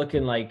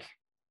looking like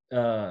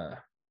they've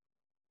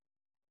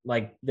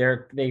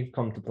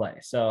come to play.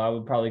 So I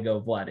would probably go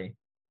Vladdy.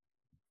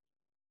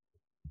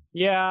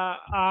 Yeah,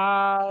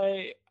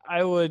 I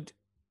would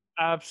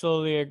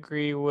absolutely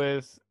agree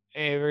with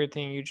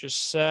everything you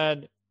just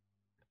said.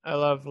 I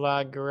love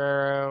Vlad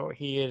Guerrero.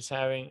 He is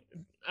having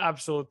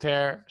absolute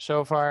tear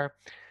so far.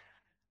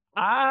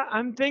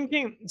 I'm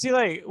thinking, see,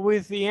 like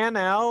with the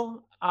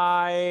NL,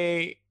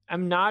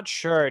 I'm not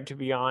sure, to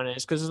be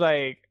honest, because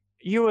like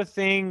you would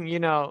think,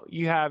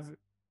 you have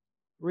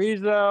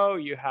Rizzo,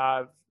 you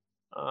have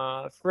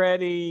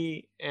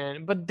Freddie,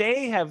 but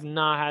they have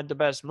not had the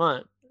best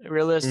month,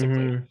 realistically.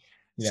 Mm-hmm.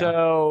 Yeah.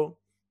 So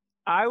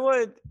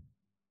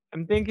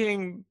I'm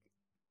thinking,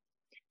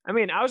 I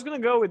was gonna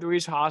go with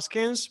Rhys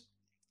Hoskins,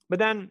 but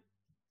then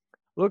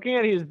looking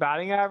at his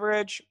batting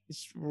average,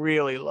 it's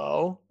really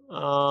low. A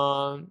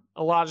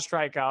lot of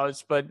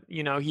strikeouts, but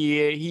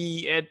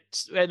he at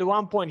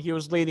one point he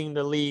was leading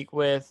the league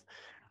with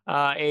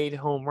 8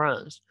 home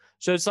runs.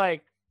 So it's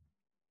like,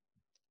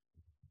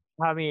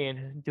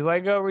 do I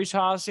go Rhys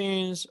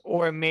Hoskins,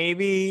 or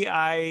maybe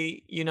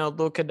I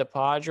look at the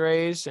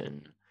Padres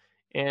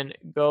and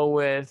go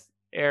with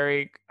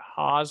Eric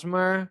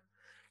Hosmer?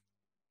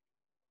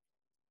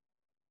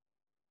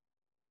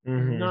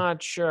 Mm-hmm.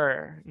 Not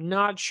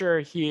sure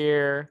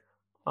here.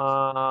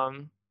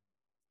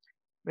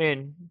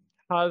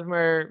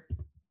 Hosmer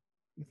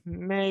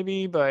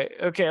maybe, but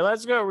okay,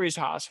 let's go Rhys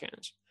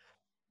Hoskins.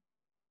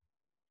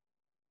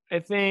 I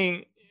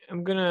think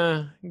I'm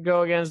gonna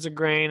go against the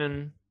grain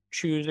and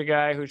choose a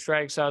guy who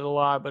strikes out a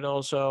lot, but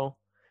also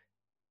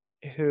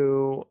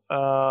who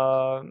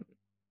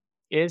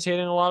is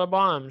hitting a lot of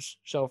bombs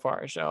so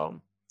far.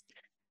 So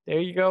there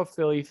you go,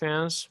 Philly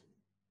fans.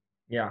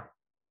 Yeah.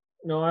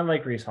 No, I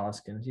like Rhys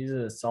Hoskins. He's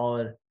a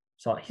solid.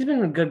 He's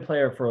been a good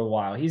player for a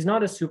while. He's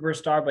not a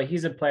superstar, but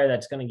he's a player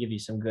that's going to give you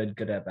some good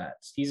at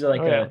bats. He's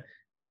like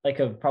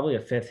probably a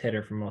 5th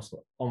hitter for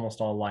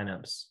almost all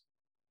lineups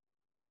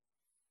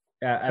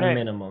at a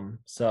minimum.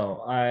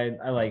 So I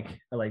like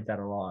that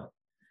a lot.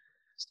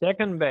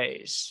 Second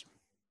base.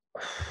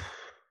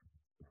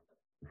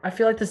 I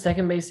feel like the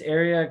second base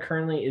area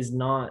currently is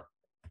not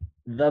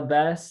the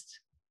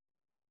best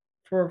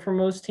for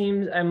most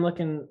teams. I'm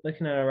looking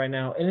at it right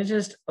now, and it's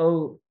just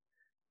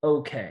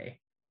okay.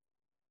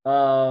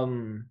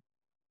 I'm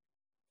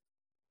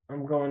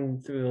going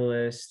through the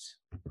list.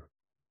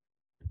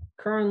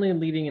 Currently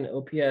leading in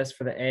OPS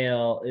for the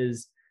AL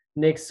is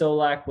Nick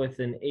Solak with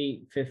an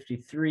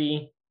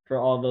 853 for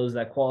all those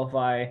that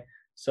qualify.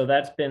 So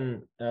that's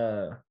been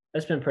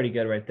That's been pretty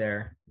good right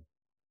there.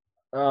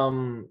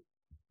 I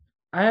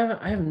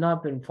have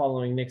not been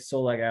following Nick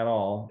Solak at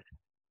all.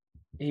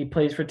 He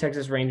plays for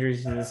Texas Rangers.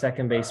 He's a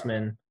second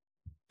baseman,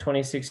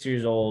 26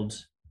 years old.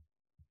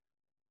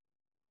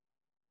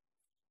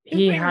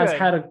 He been has good.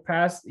 had a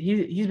past.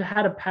 He's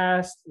had a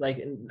past,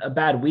 like a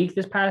bad week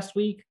this past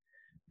week,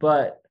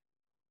 but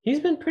he's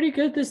been pretty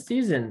good this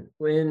season.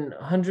 In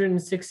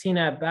 116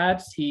 at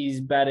bats,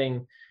 he's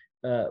batting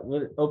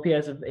with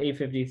OPS of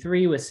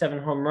 853 with 7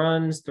 home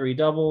runs, 3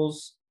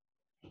 doubles.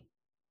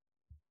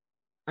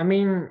 I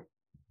mean,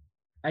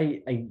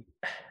 I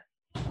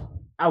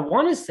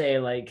want to say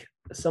like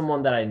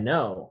someone that I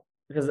know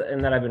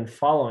and that I've been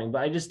following,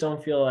 but I just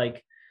don't feel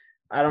like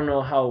I don't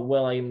know how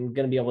well I'm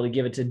going to be able to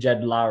give it to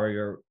Jed Lowry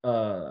or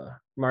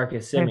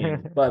Marcus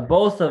Semien, but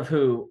both of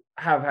who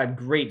have had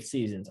great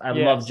seasons. I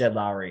love Jed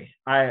Lowry.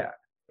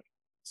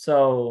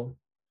 So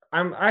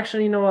I'm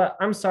actually, you know what?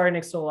 I'm sorry,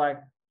 Nick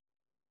Solak.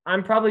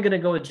 I'm probably going to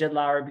go with Jed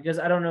Lowry because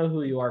I don't know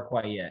who you are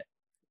quite yet.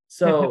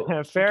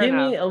 So give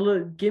me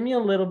a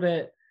little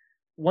bit.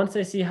 Once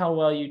I see how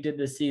well you did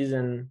this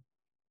season,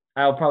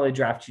 I'll probably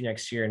draft you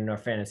next year in our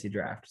fantasy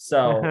draft.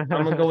 So I'm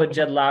gonna go with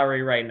Jed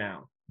Lowry right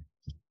now.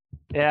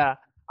 Yeah,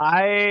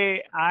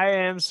 I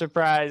am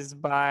surprised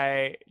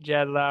by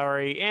Jed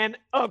Lowry, and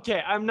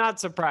okay, I'm not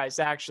surprised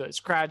actually.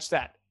 Scratch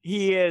that.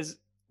 He is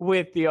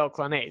with the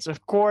Oakland A's.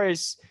 Of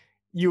course,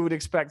 you would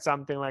expect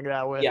something like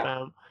that with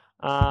them.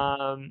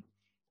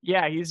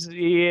 Yeah,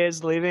 he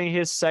is living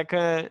his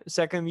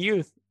second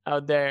youth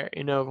out there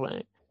in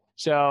Oakland.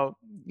 So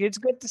it's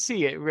good to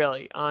see it,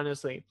 really,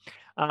 honestly.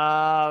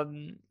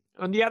 On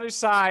the other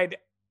side,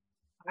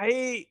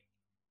 I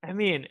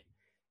mean,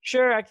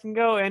 sure, I can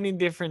go any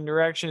different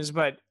directions,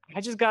 but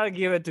I just gotta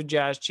give it to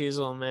Jazz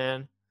Chisholm,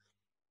 man.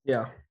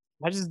 Yeah.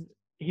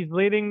 He's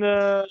leading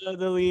the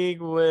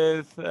league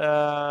with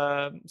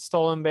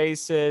stolen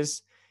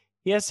bases.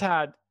 He has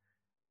had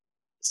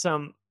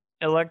some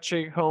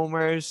electric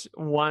homers,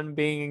 one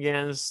being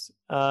against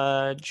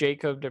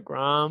Jacob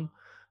deGrom.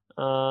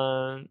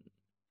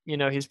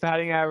 His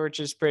batting average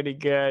is pretty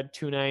good,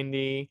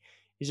 290.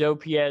 His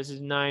OPS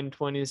is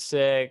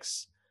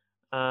 926.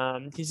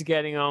 He's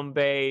getting on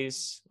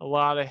base, a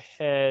lot of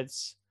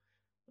hits.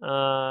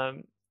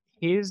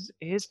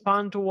 He's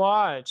fun to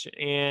watch,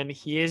 and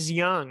he is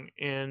young,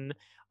 and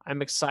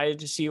I'm excited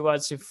to see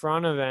what's in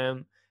front of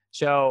him.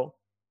 So,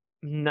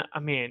 I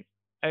mean,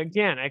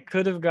 again, I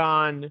could have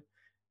gone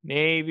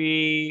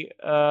maybe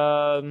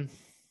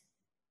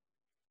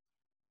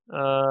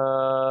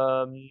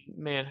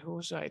man, who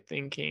was I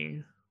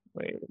thinking?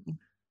 Wait,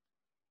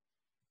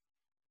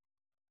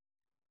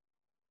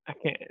 I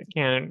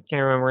can't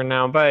remember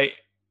now, but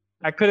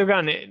I could have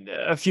gone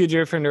a few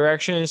different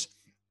directions.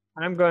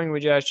 I'm going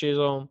with Jazz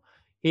Chisholm.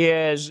 He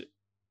is,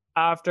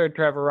 after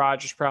Trevor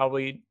Rogers,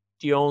 probably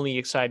the only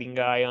exciting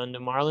guy on the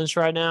Marlins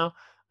right now.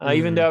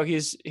 Even though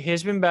he's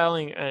been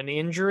battling an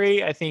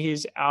injury, I think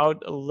he's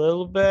out a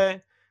little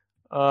bit.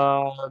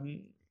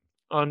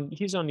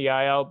 He's on the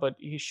IL, but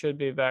he should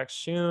be back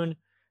soon.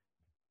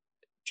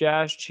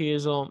 Jazz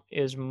Chisholm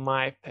is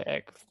my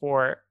pick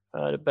for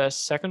the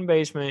best second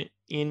baseman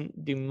in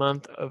the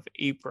month of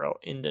April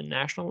in the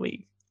National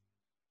League.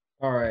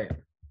 All right.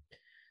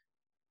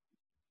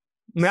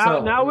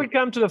 Now we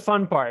come to the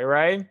fun part,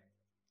 right?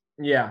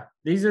 Yeah,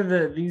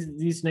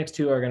 these next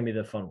two are going to be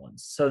the fun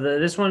ones. So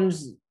this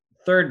one's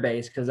third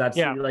base because that's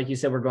like you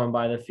said, we're going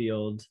by the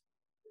field.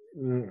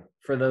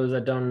 For those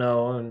that don't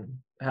know and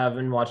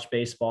haven't watched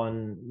baseball,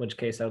 in which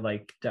case I would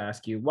like to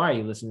ask you why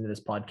you listen to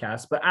this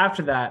podcast. But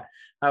after that,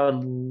 I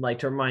would like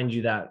to remind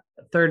you that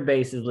third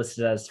base is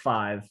listed as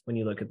 5 when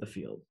you look at the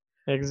field.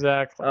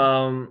 Exactly.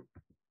 So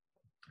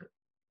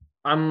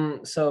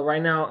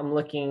right now I'm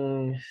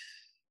looking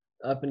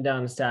up and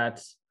down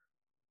stats.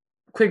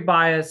 Quick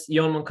bias,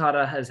 Yoan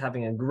Moncada is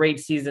having a great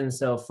season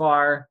so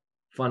far.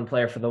 Fun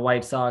player for the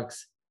White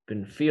Sox.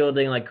 Been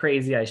fielding like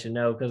crazy. I should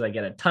know because I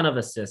get a ton of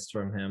assists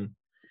from him.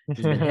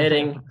 He's been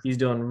hitting. He's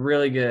doing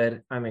really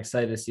good. I'm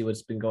excited to see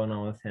what's been going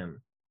on with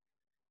him.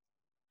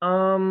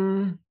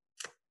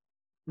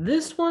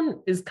 This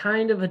one is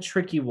kind of a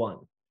tricky one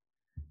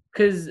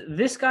because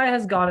this guy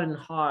has gotten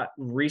hot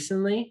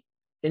recently,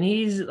 and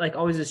he's like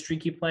always a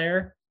streaky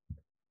player.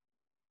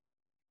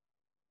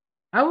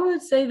 I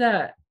would say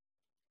that,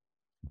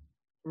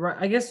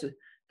 I guess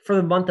for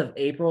the month of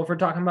April, if we're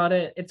talking about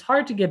it, it's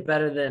hard to get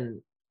better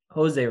than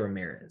Jose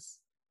Ramirez.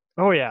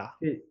 Oh, yeah.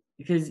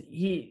 Because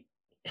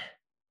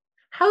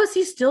how is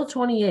he still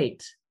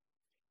 28?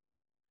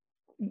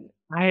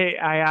 I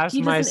ask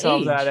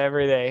myself that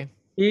every day.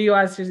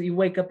 You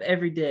wake up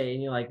every day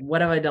and you're like,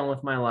 what have I done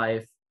with my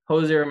life?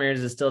 Jose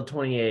Ramirez is still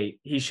 28.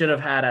 He should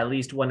have had at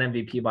least one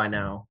MVP by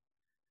now.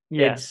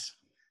 Yes.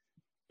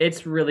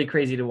 It's really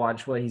crazy to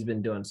watch what he's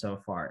been doing so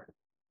far.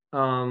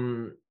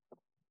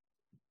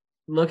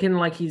 Looking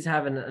like he's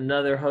having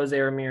another Jose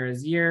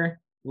Ramirez year.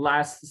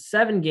 Last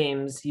 7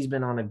 games, he's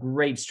been on a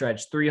great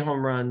stretch. 3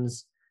 home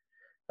runs,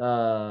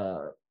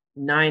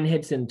 9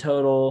 hits in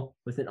total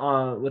with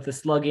a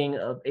slugging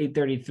of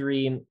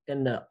 833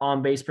 and the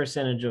on base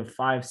percentage of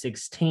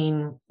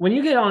 516. When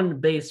you get on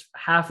base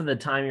half of the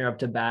time you're up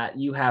to bat,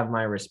 you have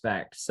my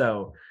respect.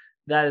 So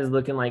that is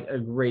looking like a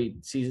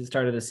great season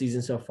start of the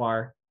season so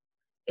far.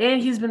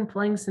 And he's been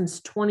playing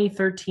since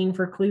 2013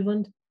 for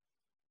Cleveland.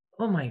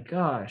 Oh my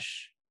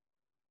gosh.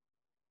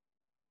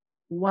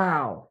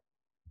 Wow.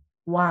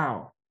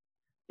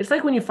 It's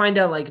like when you find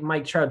out like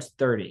Mike Trout's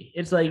 30.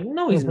 It's like,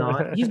 no, he's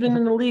not. He's been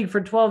in the league for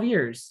 12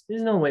 years.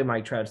 There's no way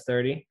Mike Trout's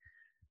 30.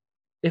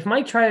 If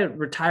Mike Trout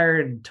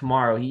retired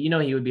tomorrow,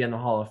 he would be in the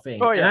Hall of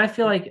Fame. Oh, yeah. And I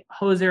feel like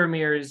Jose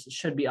Ramirez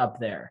should be up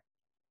there.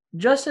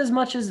 Just as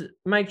much as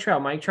Mike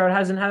Trout. Mike Trout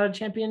hasn't had a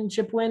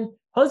championship win.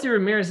 Jose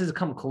Ramirez has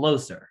come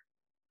closer.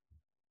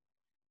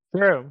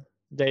 True.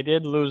 They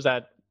did lose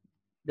that.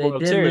 They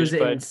World did Series,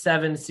 lose it in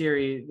 7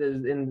 series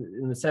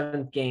in the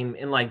 7th game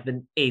in like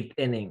the 8th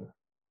inning.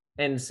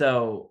 And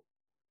so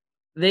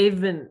they've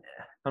been,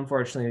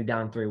 unfortunately,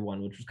 down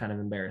 3-1, which was kind of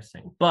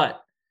embarrassing.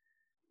 But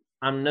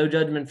no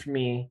judgment for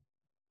me.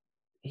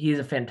 He's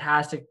a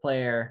fantastic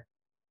player.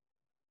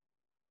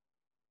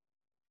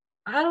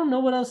 I don't know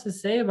what else to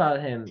say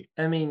about him.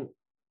 I mean,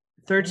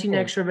 13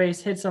 extra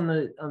base hits on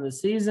the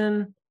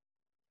season.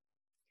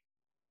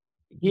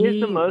 He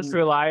is the most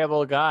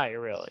reliable guy,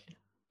 really.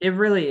 It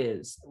really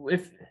is.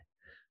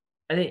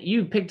 I think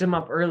you picked him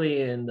up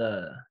early in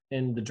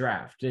the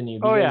draft, didn't you?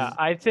 Because, yeah,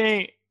 I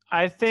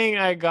think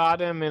I got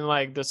him in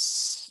like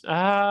this.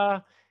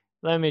 Let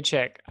me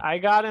check. I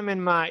got him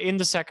in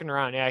the second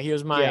round. Yeah, he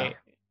was my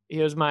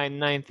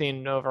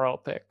 19th overall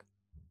pick.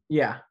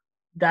 Yeah,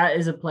 that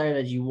is a player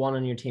that you want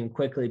on your team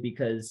quickly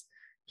because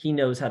he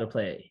knows how to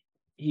play.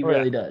 He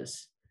really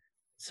does.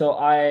 So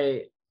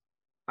I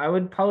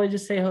would probably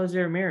just say Jose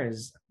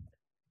Ramirez.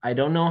 I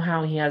don't know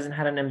how he hasn't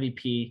had an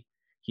MVP.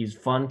 He's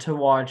fun to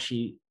watch.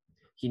 He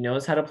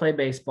knows how to play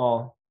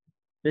baseball.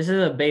 This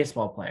is a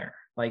baseball player.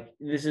 Like,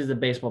 this is a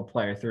baseball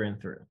player through and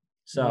through.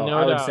 So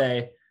I would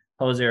say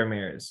Jose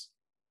Ramirez.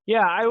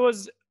 Yeah, I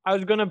was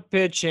going to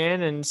pitch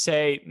in and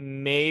say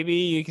maybe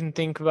you can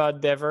think about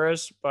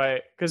Devers,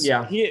 but because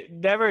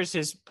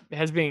Devers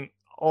has been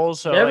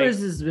also.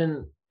 Devers has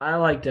been. I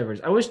like Devers.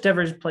 I wish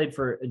Devers played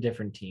for a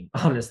different team.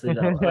 Honestly,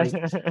 though,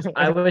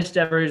 I wish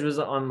Devers was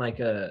on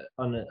a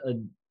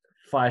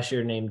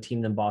flashier named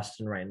team than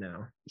Boston right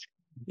now.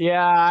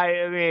 Yeah,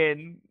 I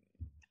mean,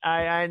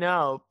 I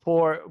know.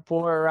 Poor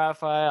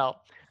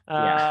Rafael.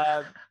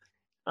 No,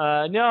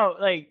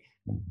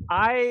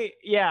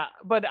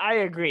 but I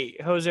agree.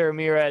 Jose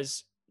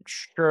Ramirez,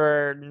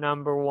 sure,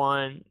 number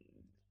one.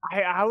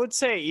 I would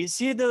say, is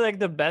he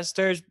the best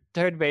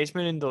third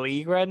baseman in the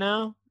league right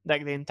now?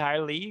 Like the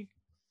entire league?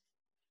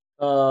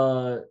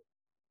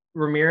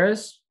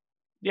 Ramirez?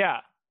 Yeah.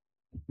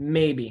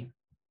 Maybe.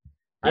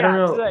 I don't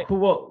know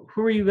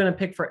who are you going to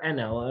pick for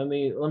NL? Let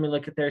me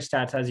look at their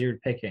stats as you're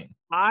picking.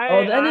 The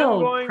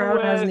NL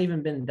crowd hasn't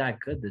even been that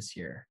good this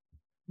year.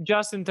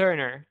 Justin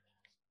Turner.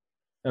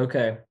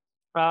 Okay.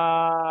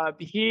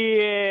 He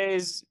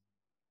is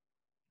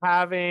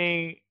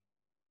having,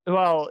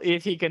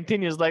 if he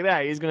continues like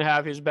that, he's going to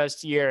have his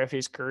best year of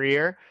his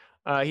career.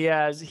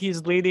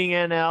 He's leading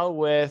NL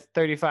with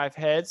 35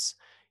 hits.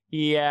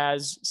 He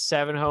has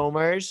 7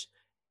 homers.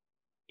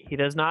 He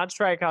does not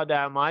strike out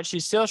that much.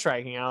 He's still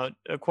striking out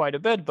quite a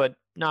bit, but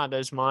not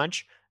as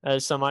much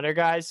as some other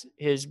guys.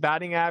 His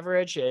batting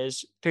average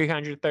is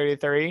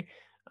 333,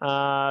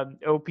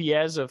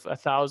 OPS of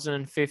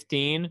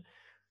 1,015.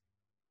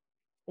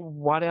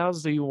 What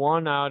else do you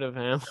want out of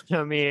him?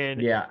 I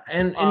mean, yeah,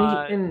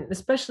 and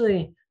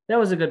especially that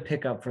was a good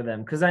pickup for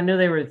them because I know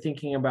he was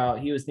thinking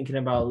about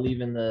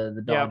leaving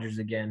the Dodgers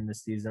again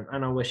this season,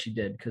 and I wish he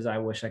did because I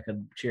wish I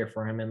could cheer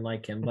for him and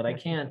like him, but I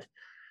can't.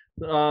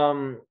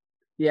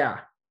 Yeah,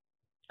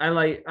 I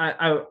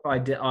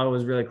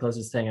was really close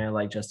to saying I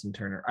like Justin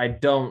Turner. I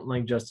don't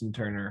like Justin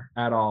Turner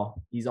at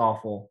all. He's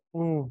awful.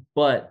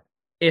 But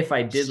if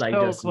I did like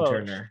Justin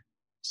Turner,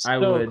 I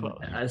would.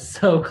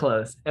 So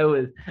close. I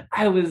was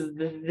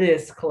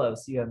this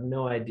close. You have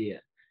no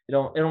idea. It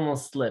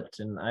almost slipped,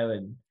 and I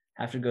would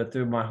have to go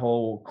through my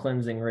whole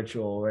cleansing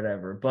ritual or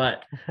whatever.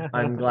 But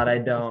I'm glad I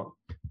don't.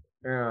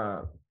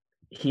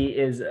 He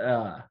is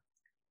an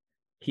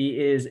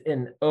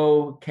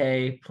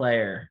okay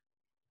player.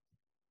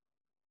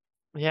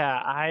 Yeah,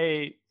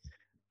 I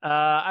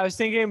was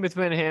thinking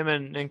between him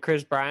and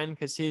Chris Bryant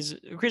because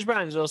Chris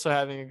Bryant is also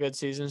having a good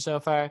season so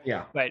far.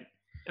 Yeah, but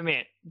I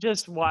mean,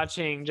 just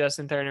watching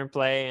Justin Turner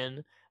play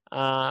and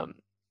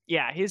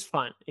he's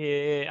fun.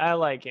 I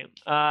like him.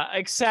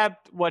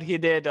 Except what he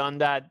did on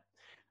that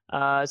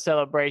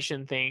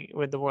celebration thing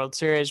with the World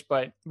Series,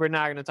 but we're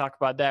not going to talk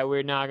about that.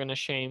 We're not going to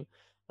shame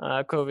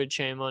COVID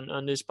shame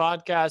on this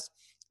podcast,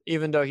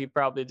 even though he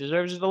probably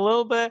deserves it a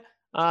little bit.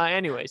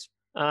 Anyways.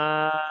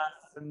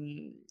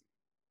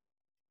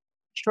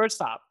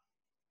 Shortstop.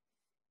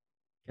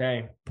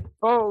 Okay.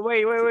 Oh,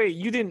 wait.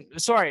 You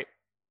didn't. Sorry.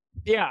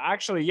 Yeah,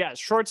 actually, yes.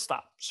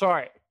 Shortstop.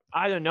 Sorry.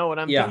 I don't know what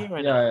I'm thinking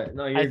right now.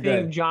 No, you're I good.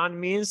 think John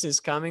Means is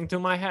coming to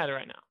my head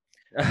right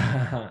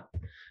now.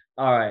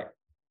 All right.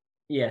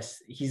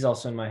 Yes, he's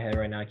also in my head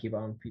right now. I keep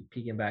on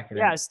peeking back at him.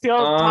 Yeah, still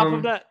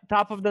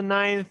top of the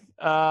ninth.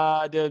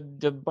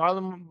 The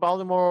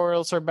Baltimore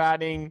Orioles are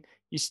batting.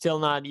 He's still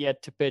not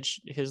yet to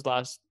pitch his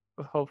last,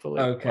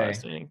 hopefully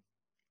last inning.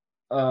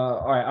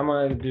 All right, I'm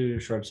gonna do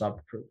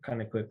shortstop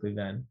kind of quickly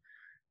then.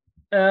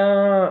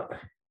 Probably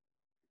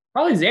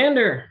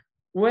Xander.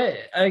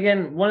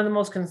 Again, one of the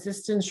most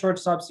consistent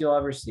shortstops you'll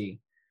ever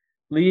see,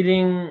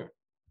 leading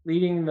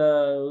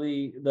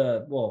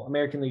the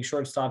American League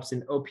shortstops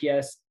in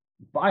OPS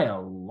by a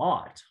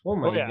lot. Oh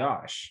my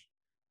gosh.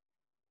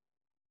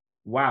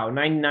 Wow,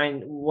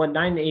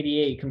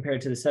 988 compared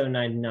to the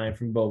 799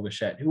 from Bo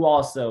Bichette, who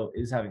also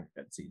is having a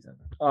good season.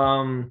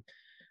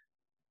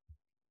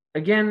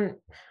 Again,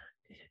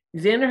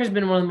 Xander has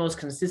been one of the most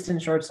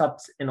consistent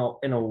shortstops in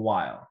a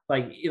while.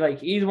 Like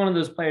he's one of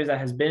those players that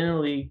has been in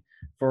the league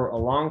for a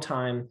long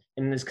time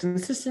and has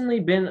consistently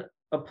been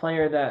a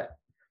player that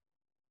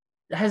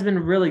has been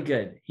really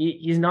good.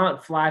 He's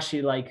not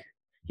flashy, like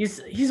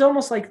he's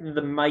almost like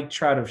the Mike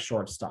Trout of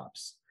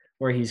shortstops,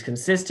 where he's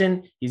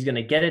consistent, he's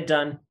gonna get it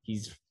done,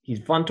 he's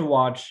fun to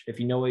watch. If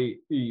you know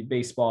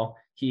baseball,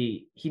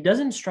 he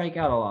doesn't strike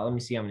out a lot. Let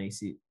me see how many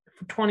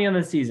 20 on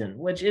the season,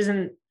 which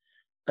isn't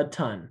a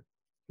ton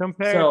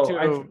compared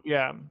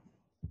to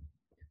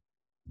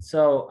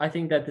So I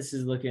think that this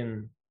is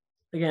looking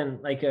again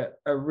like a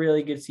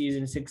really good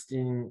season.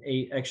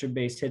 8 extra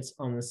base hits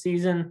on the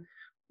season.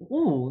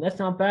 Ooh, that's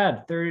not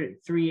bad.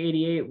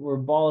 388 were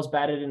balls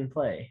batted in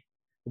play.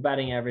 The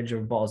batting average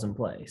of balls in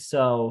play.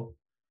 So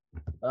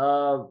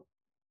I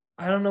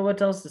don't know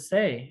what else to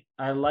say.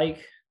 I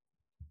like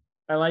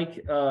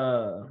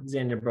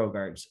Xander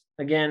Bogaerts.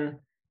 Again,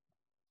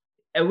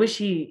 I wish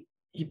he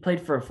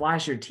played for a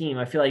flashier team.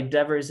 I feel like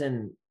Devers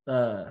and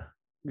Xander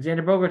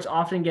Bogaerts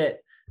often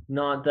get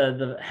not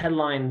the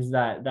headlines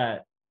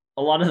that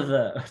a lot of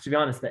to be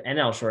honest, the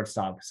NL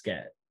shortstops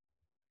get.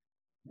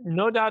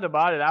 No doubt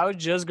about it. I was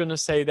just gonna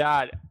say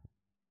that.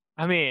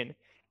 I mean,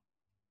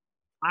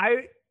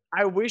 I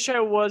wish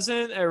I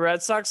wasn't a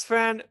Red Sox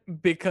fan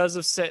because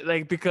of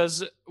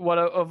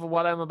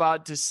what I'm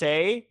about to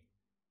say.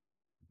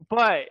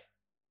 But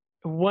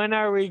when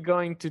are we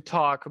going to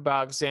talk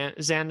about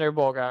Xander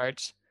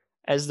Bogaerts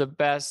as the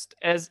best,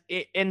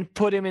 and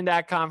put him in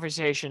that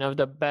conversation of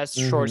the best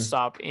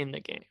shortstop in the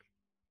game?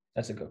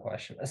 That's a good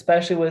question,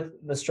 especially with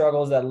the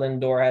struggles that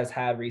Lindor has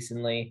had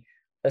recently,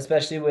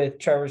 especially with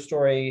Trevor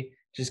Story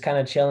just kind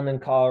of chilling in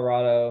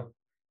Colorado.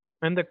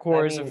 And the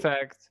Coors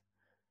effect.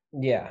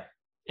 Yeah.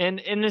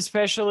 And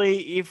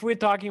especially if we're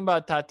talking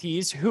about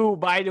Tatis, who,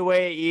 by the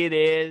way,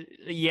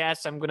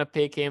 yes, I'm going to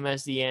pick him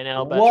as the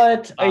NL best.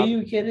 What? Are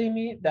you kidding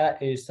me?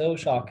 That is so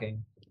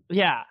shocking.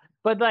 Yeah.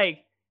 But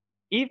like,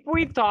 when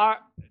we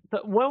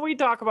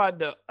talk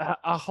about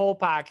a whole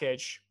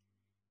package,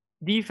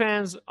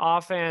 defense,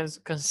 offense,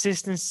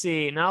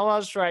 consistency, not a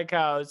lot of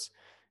strikeouts,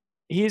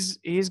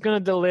 he's going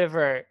to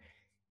deliver.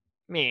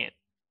 Man,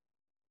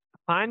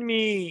 find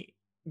me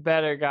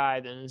better guy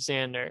than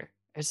Xander.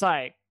 It's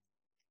like,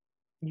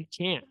 you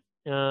can't.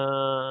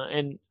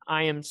 And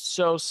I am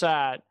so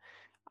sad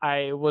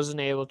I wasn't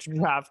able to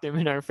draft him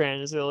in our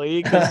fantasy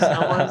league because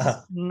someone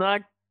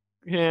snuck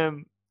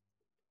him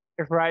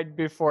right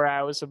before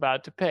I was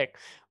about to pick.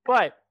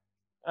 But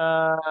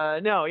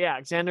no,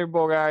 Xander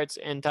Bogaerts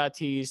and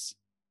Tatis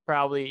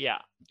probably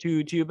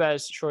two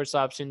best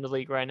shortstops in the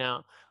league right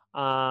now.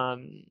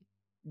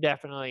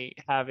 Definitely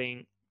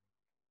having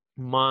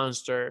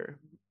monster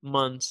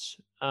months.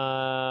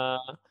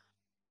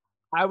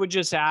 I would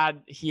just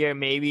add here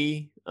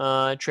maybe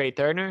Trey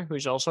Turner,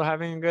 who's also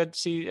having a good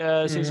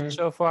season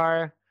so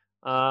far.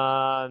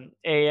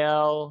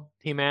 AL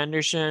Tim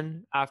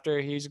Anderson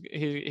after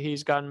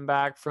he's gotten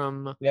back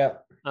from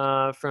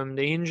the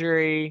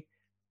injury.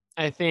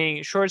 I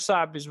think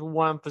shortstop is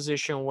one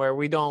position where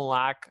we don't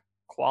lack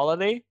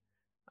quality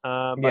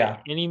by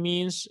any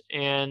means,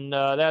 and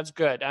that's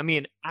good. I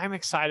mean, I'm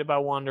excited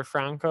about Wander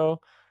Franco.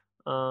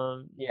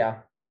 I'm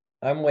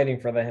waiting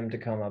for him to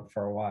come up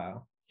for a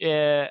while.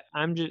 Yeah,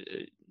 I'm just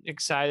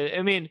excited.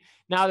 I mean,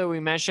 now that we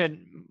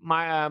mentioned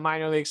my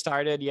minor league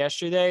started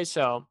yesterday,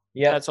 so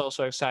that's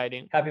also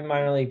exciting. Happy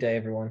minor league day,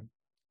 everyone.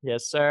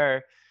 Yes,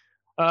 sir.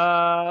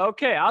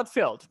 Okay,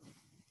 outfield.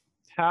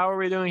 How are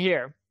we doing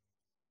here?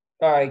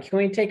 All right, can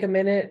we take a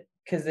minute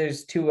because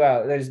there's 2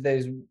 out. There's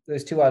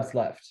 2 outs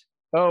left.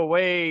 Oh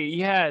wait,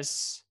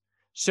 yes.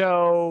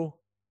 So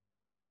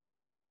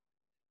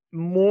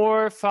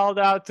Moore fouled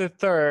out to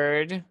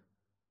third.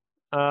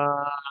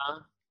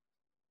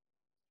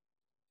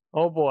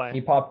 Oh boy.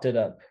 He popped it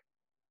up.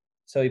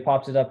 So he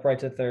popped it up right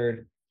to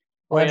third.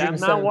 Wait, I'm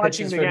not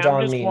watching the game.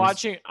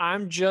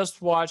 I'm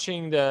just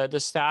watching the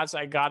stats.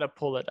 I gotta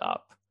pull it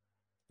up.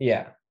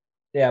 Yeah.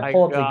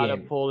 Pull up the game. I gotta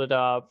pull it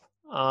up.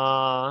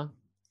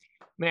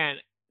 Man,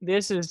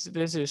 this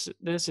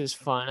is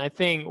fun. I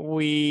think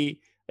we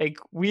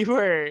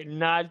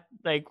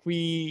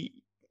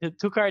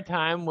took our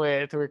time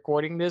with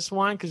recording this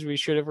one because we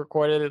should have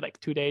recorded it like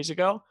 2 days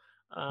ago.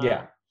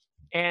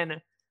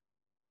 And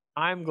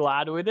I'm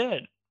glad we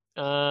did.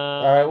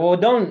 All right. Well,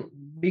 don't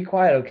be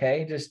quiet,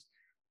 okay? Just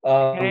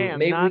Hey, I'm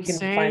Maybe we not can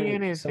saying find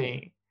some.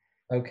 anything.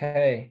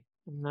 Okay,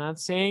 I'm not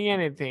saying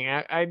anything.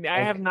 I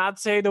have okay. not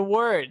said the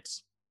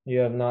words. You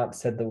have not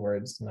said the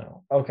words.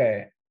 No.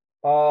 Okay.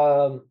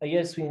 I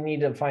guess we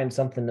need to find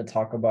something to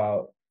talk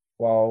about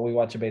while we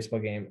watch a baseball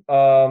game.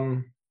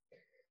 Let's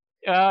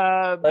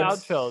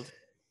Outfield.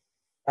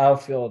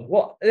 outfield.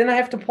 Well, then I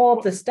have to pull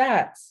up the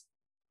stats.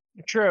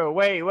 True.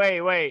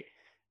 Wait.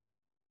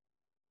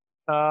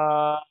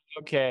 Uh,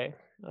 okay.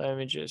 Let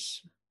me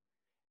just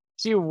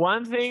see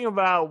one thing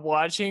about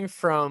watching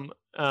from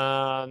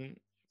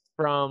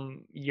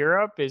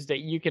Europe is that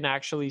you can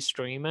actually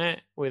stream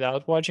it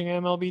without watching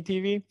MLB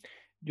TV.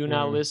 Do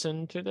not Mm,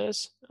 listen to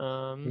this.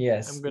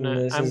 yes, and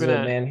this I'm is a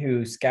gonna man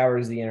who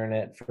scours the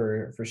internet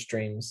for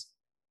streams.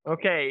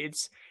 okay,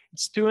 it's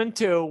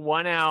 2-2,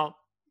 1 out,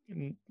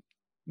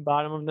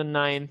 bottom of the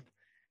ninth.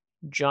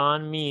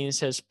 John Means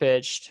has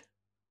pitched.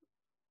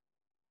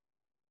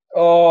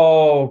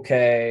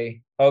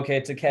 Okay. Okay,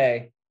 it's a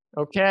K.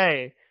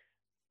 Okay,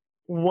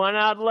 1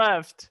 out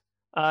left.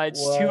 It's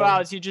two What?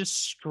 outs. He just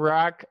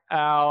struck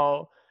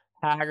out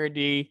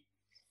Haggerty.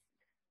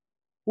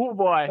 Oh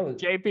boy, That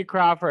was, JP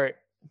Crawford.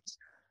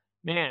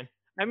 Man,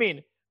 I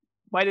mean,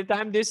 by the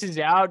time this is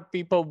out,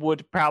 people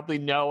would probably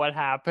know what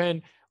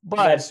happened.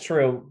 But that's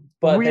true,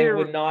 but they we're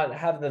would not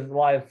have the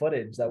live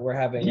footage that we're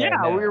having right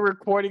yeah, we're now.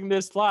 recording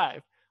this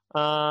live.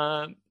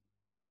 Um,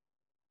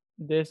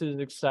 this is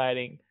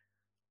exciting.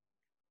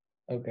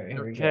 Okay,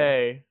 here we go.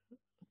 Okay.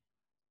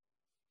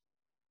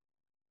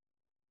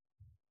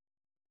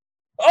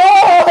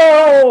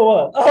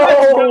 Oh!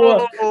 Let's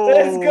Oh!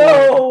 Let's go.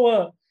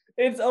 go!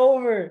 It's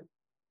over.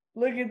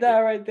 Look at that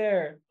right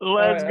there. All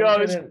Let's right, I'm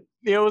go. gonna.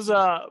 It was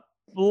a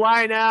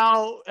line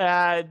out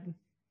at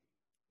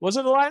was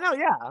it a line out?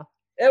 Yeah.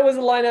 It was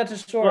a line out to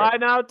short.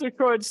 Line out to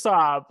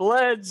shortstop.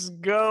 Let's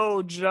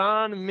go.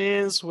 John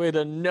Means with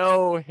a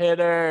no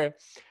hitter.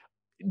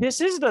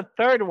 This is the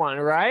third one,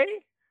 right?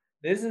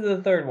 This is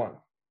the third one.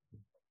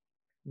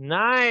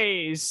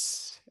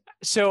 Nice.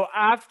 So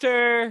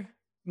after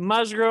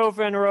Musgrove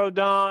and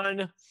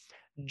Rodon,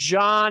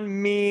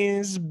 John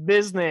Means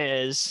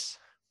business.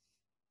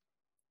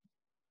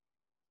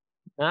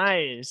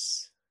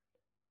 Nice.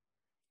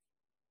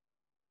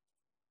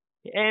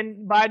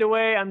 And by the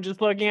way, I'm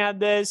just looking at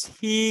this.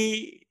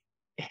 He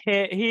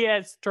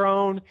has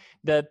thrown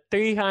the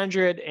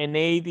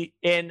 380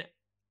 and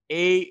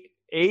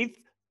eighth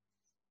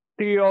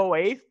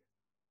 308th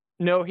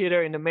no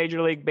hitter in the Major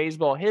League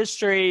Baseball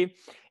history,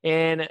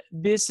 and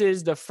this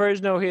is the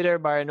first no hitter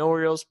by an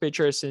Orioles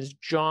pitcher since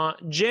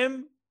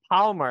Jim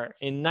Palmer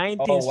in Oh wow,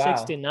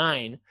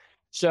 1969.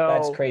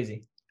 that's So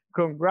crazy. 10th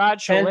one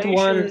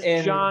congratulations,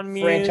 in John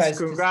Means.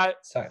 franchise.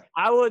 Sorry.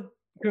 I would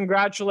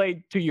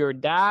congratulate to your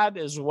dad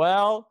as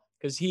well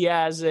because he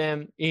has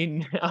him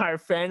in our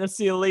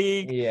fantasy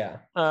league. Yeah.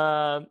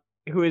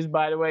 Who is,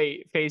 by the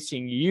way,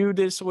 facing you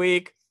this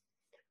week.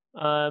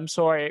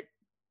 Sorry,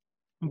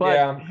 but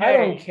Yeah. I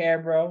don't hey, care,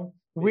 bro.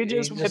 we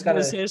just You just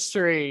witnessed gotta.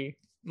 history,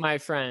 my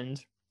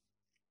friend.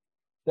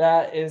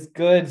 That is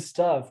good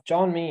stuff.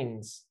 John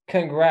Means.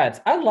 Congrats.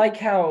 I like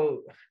how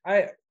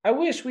I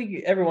wish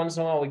we every once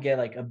in a while we get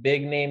like a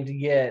big name to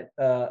get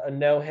a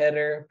no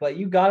hitter, but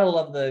you gotta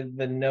love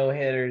the no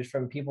hitters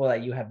from people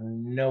that you have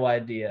no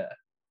idea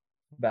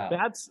about.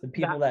 That's The that.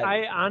 people that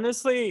I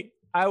honestly,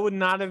 I would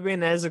not have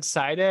been as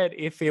excited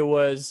if it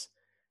was,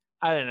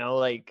 I don't know,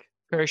 like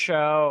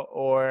Kershaw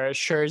or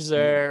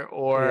Scherzer yeah,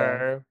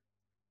 or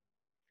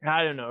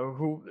I don't know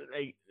who,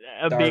 like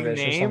a big Darvish or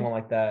name. someone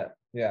like that.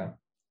 Yeah.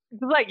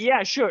 Like,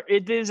 yeah, sure,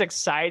 it is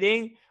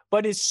exciting,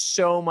 but it's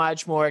so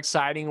much more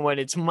exciting when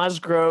it's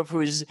Musgrove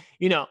who's,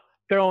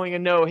 throwing a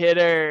no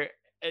hitter,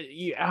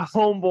 a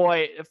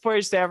homeboy,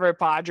 first ever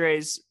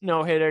Padres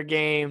no hitter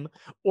game,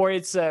 or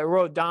it's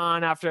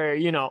Rodon after,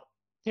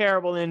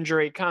 terrible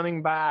injury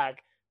coming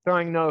back,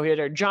 throwing no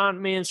hitter. John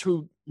Means,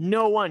 who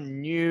no one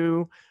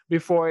knew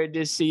before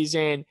this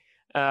season.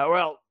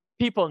 Well,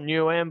 people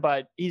knew him,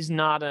 but he's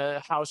not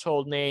a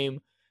household name.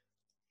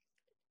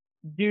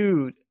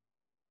 Dude,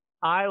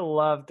 I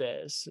love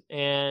this.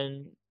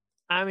 And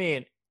I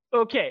mean,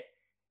 okay,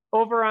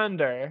 over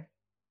under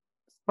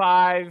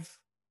 5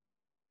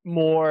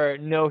 more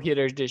no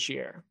hitters this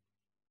year.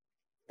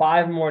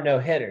 5 more no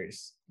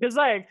hitters. Because,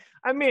 like,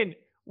 I mean,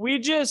 we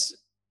just,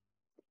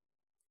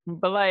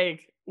 but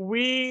like,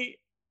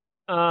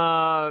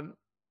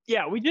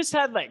 yeah, we just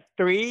had like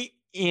 3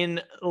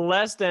 in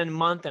less than a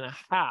month and a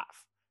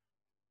half.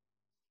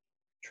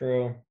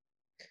 True.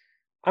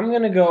 I'm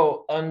gonna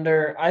go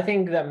under. I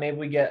think that maybe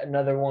we get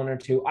another one or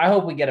two. I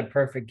hope we get a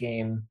perfect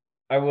game.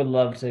 I would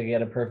love to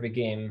get a perfect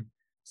game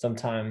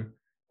sometime.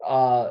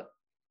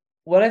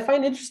 What I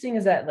find interesting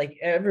is that like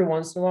every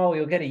once in a while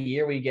you'll get a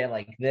year where you get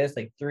like this,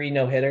 like 3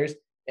 no hitters,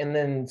 and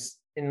then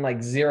in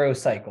like 0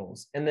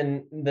 cycles, and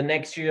then the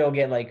next year you'll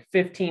get like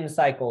 15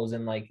 cycles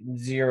and like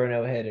 0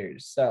 no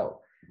hitters. So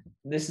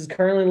this is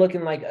currently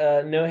looking like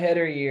a no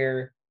hitter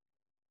year.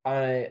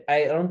 I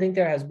don't think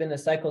there has been a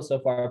cycle so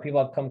far.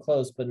 People have come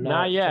close, but Not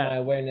not to yet. my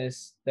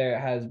awareness there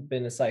has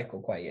been a cycle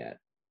quite yet.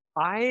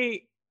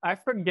 I I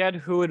forget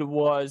who it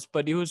was,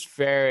 but it was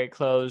very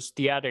close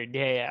the other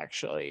day,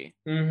 actually.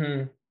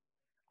 Mm-hmm.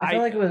 I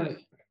felt I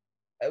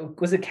like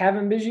was it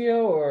Kevin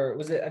Biggio or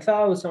was it? I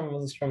thought it was someone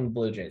was from the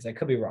Blue Jays. I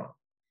could be wrong.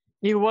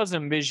 He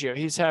wasn't Biggio.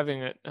 He's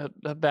having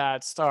a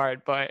bad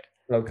start, but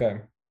Okay.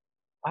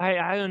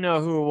 I don't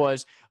know who it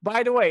was.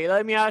 By the way,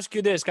 let me ask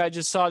you this. I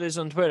just saw this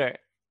on Twitter.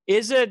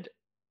 Is it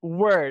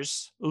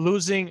worse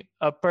losing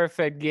a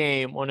perfect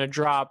game on a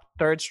drop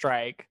third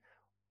strike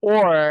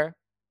or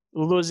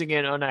losing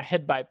it on a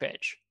hit by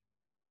pitch?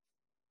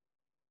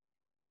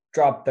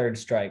 Drop third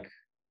strike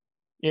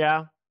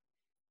Yeah.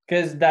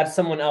 because that's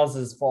someone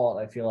else's fault.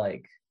 I feel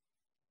like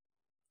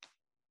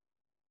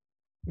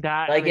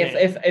That I like if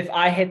mean, if if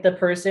I hit the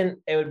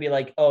person, it would be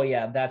like, oh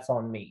yeah, that's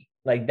on me.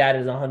 Like that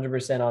is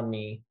 100% on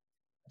me.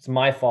 It's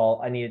my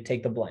fault. I need to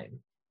take the blame.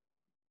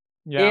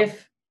 yeah.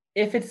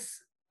 If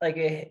it's like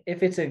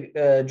if it's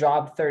a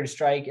drop third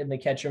strike and the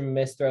catcher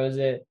miss throws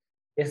it,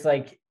 it's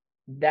like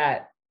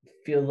that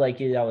feels like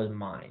that was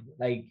mine.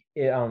 Like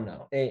I don't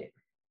know it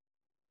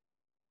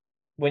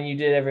when you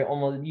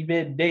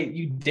did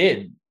you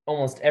did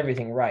almost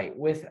everything right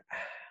with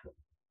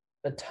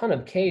a ton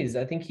of Ks.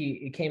 I think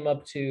he came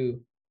up to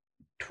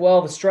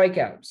 12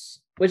 strikeouts,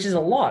 which is a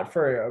lot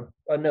for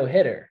a no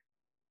hitter.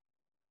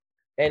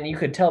 And you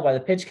could tell by the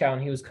pitch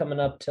count he was coming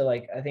up to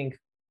like I think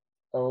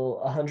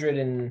 100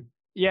 and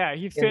Yeah,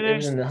 it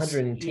was in the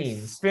 100 he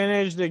teens.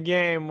 finished the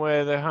game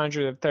with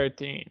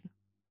 113.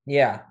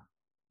 Yeah.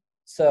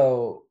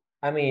 So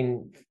I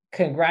mean,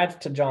 congrats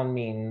to John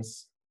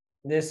Means.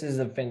 This is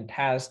a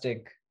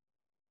fantastic.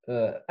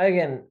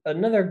 Again,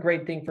 another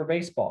great thing for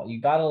baseball. You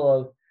gotta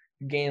love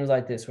games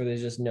like this where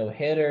there's just no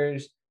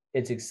hitters.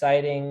 It's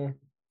exciting.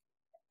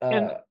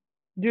 And Uh,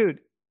 dude,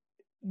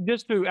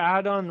 just to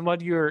add on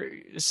what you're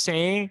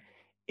saying,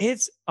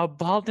 it's a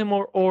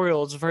Baltimore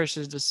Orioles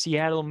versus the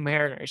Seattle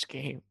Mariners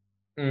game.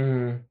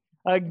 mhm.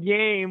 A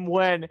game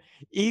when,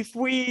 if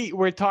we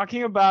were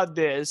talking about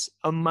this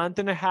a month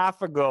and a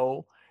half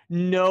ago,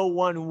 no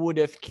one would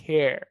have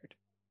cared.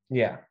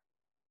 Yeah.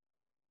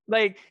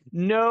 Like,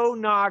 no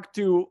knock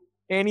to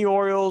any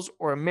Orioles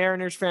or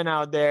Mariners fan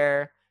out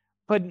there,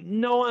 but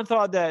no one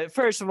thought that,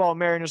 first of all,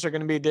 Mariners are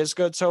going to be this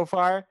good so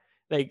far.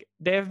 Like,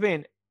 they've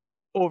been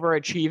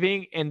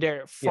overachieving and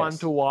they're fun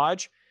to Yes.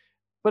 watch,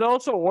 but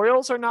also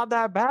Orioles are not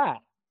that bad.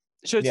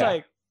 So it's Yeah.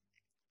 like,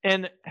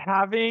 and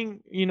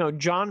having,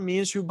 John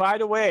Means, who, by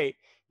the way,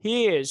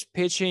 he is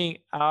pitching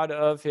out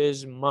of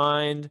his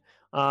mind.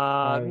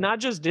 Um, Not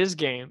just this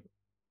game.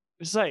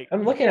 It's like I'm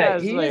he looking at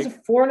has he has a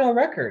like, 4-0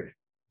 record.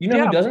 You know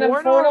who yeah, doesn't have a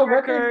 4-0 4-0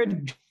 record.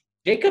 record?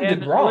 Jacob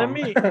And let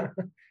DeGrom.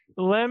 me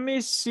let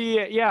me see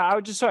it. Yeah, I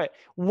was just sorry.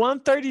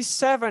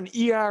 137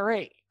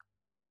 ERA.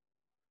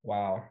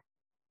 Wow.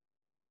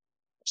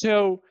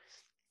 So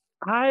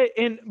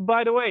and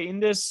by the way, in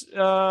this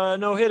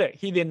no hitter,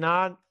 he did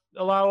not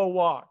allow a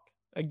walk.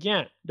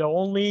 Again, the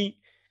only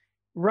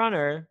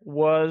runner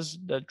was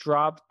the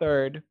drop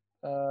third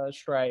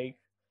strike.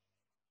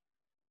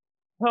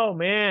 Oh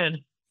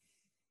man,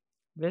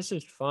 this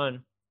is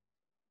fun.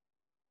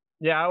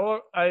 Yeah,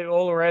 I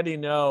already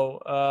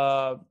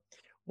know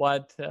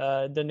what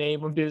the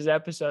name of this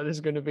episode is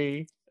going to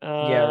be.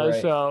 Yeah,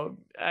 right. So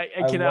I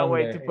I cannot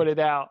wait wonder to put if it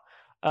out.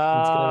 it's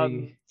gonna Um,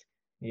 be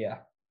yeah.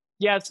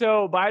 yeah.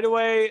 So by the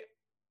way,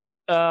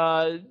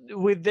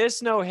 with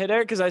this no hitter,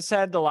 because I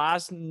said the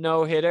last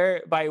no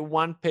hitter by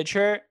one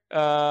pitcher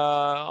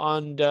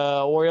on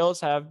the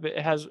Orioles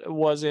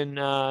was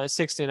in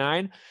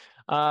 69.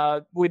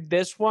 With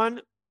this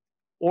one,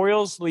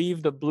 Orioles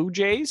leave the Blue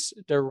Jays,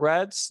 the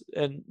Reds,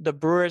 and the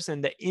Brewers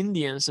and the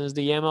Indians as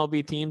the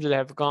MLB teams that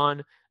have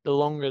gone the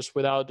longest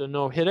without a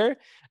no hitter.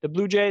 The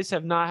Blue Jays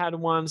have not had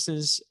one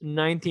since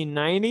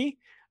 1990,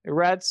 the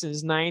Reds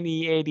since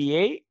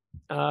 1988,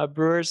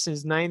 Brewers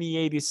since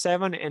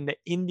 1987, and the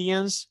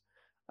Indians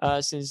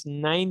since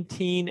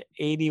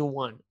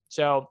 1981.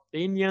 So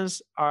the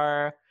Indians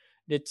are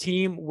the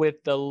team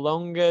with the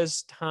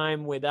longest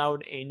time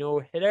without a no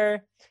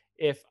hitter.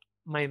 If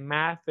my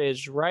math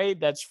is right,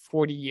 that's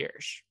 40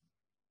 years.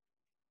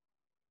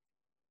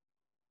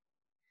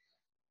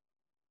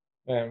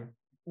 Man,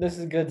 this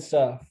is good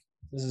stuff.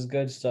 This is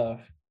good stuff.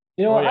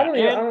 You know Oh what?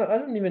 yeah, and I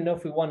don't even know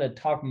if we want to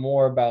talk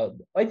more about.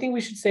 I think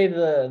we should save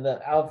the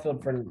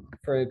outfield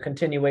for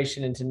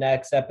continuation into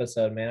next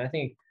episode, man. I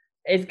think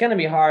it's gonna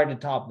be hard to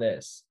top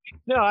this.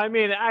 no, I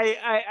mean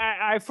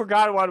I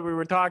forgot what we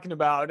were talking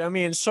about. I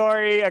mean,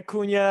 sorry,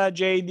 Acuna,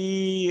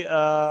 JD,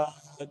 Yeah,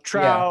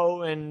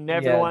 Trout, and yeah,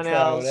 everyone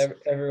Trout, else.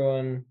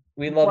 everyone,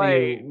 we love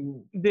Like,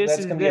 you. this That's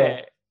is gonna be a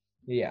it.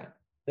 yeah.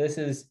 This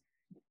is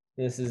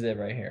it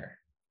right here.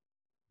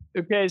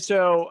 Okay,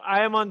 so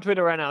I am on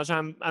Twitter right now,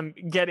 so I'm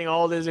getting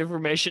all this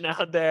information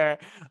out there.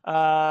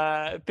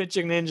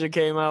 Pitching Ninja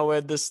came out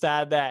with the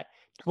stat that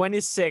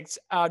 26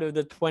 out of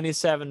the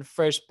 27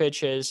 first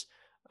pitches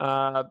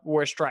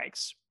were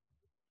strikes.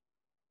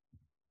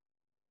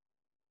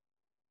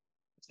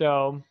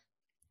 So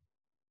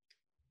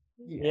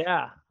Yeah,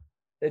 yeah,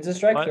 it's a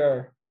strike but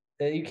thrower.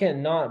 You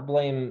cannot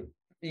blame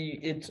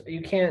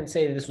you can't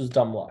say this was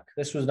dumb luck.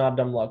 This was not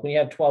dumb luck. When you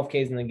have 12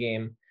 Ks in the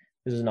game,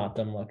 this is not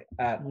dumb luck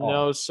at all.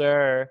 No,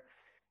 sir.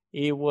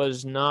 It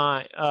was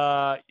not.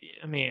 I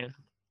mean,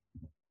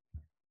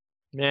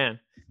 man.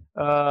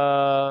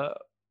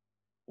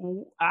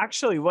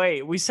 Actually,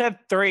 wait. We said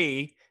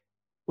 3.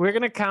 We're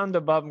gonna count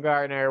the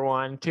Bumgarner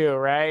one too,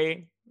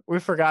 right? We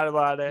forgot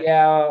about it.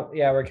 Yeah,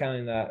 we're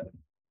counting that.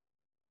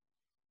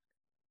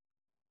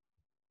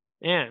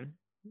 Man,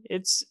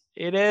 it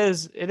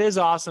is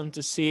awesome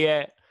to see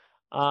it.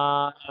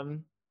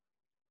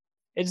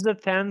 It's the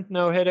 10th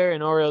no-hitter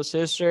in Orioles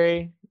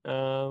history.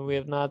 We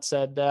have not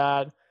said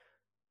that.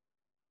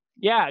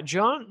 Yeah,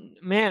 John,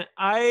 man,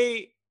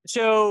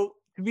 so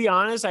to be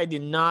honest, I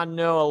did not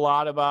know a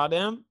lot about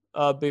him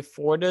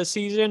before the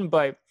season,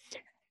 but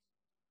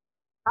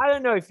I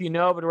don't know if you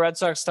know, but the Red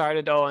Sox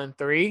started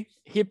 0-3.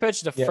 He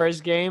pitched the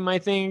first game, I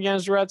think,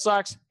 against the Red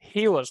Sox.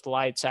 He was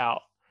lights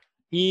out.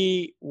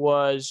 He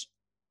was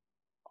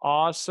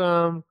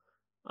awesome.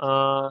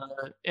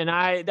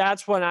 And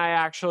that's when I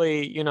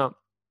actually,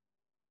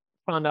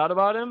 found out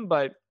about him.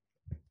 But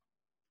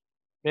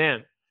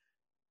man,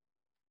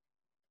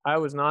 I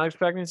was not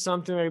expecting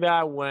something like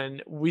that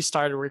when we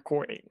started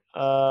recording.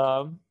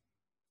 I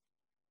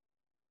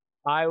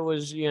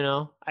was,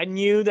 I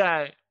knew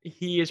that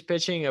he is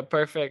pitching a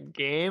perfect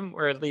game,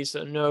 or at least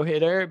a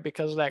no-hitter,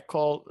 because that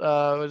call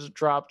was a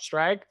dropped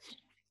strike,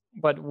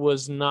 but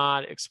was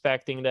not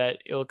expecting that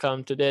it'll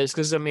come to this.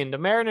 Because, I mean, the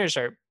Mariners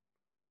are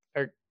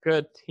a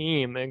good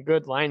team and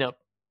good lineup.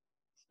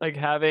 Like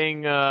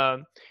having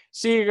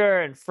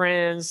Seager and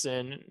France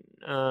and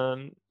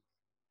some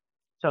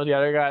of the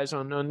other guys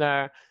on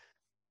there.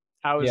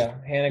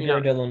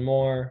 Haniger, Dylan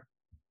Moore.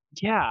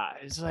 Yeah,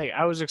 it's like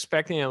I was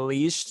expecting at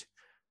least,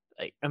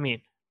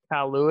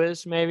 Kyle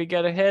Lewis maybe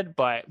get a hit,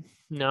 but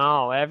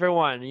no,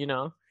 everyone,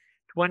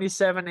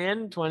 27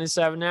 in,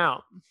 27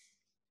 out.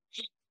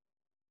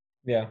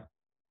 Yeah.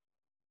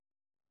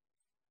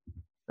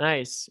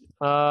 Nice.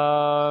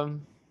 What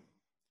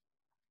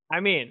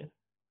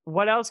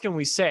else can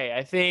we say?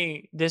 I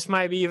think this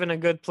might be even a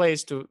good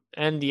place to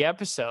end the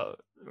episode,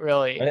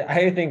 really.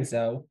 I think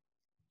so.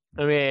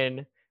 I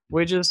mean,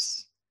 we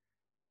just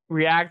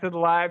reacted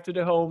live to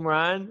the home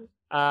run.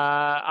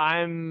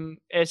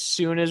 As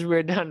soon as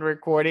we're done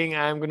recording,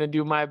 I'm going to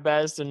do my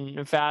best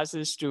and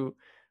fastest to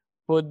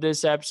put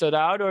this episode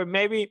out, or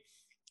maybe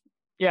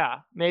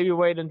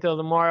wait until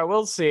tomorrow.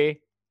 We'll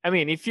see. I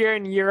mean, if you're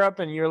in Europe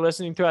and you're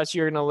listening to us,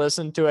 you're going to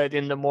listen to it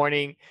in the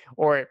morning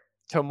or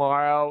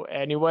tomorrow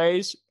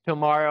anyways,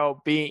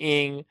 tomorrow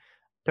being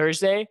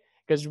Thursday,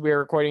 because we're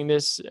recording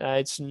this.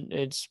 It's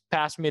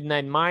past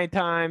midnight my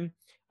time.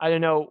 I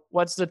don't know.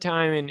 What's the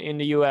time in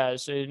the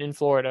US, in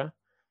Florida?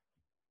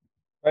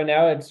 Right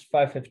now it's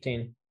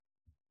 5:15.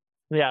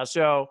 Yeah,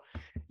 so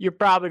you're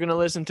probably going to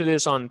listen to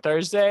this on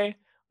Thursday.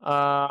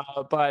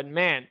 But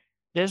man,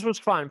 this was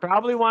fun.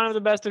 Probably one of the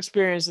best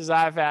experiences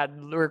I've had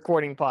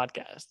recording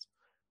podcasts.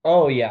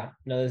 Oh, yeah.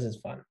 No, this is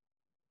fun.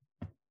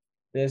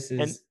 This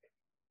is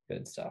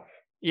good stuff.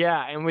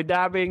 Yeah, and with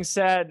that being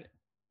said,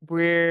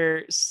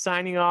 we're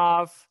signing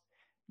off.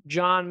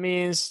 John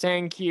Means,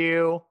 thank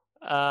you.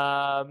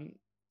 An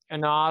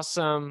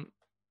awesome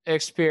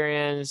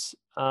experience.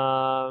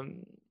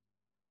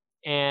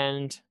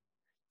 And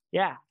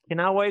yeah,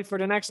 cannot wait for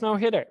the next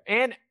no-hitter.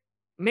 And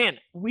man,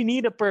 we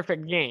need a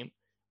perfect game.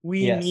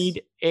 We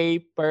need a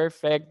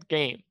perfect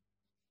game.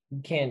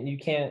 You can't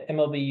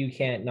MLB, you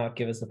can't not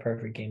give us a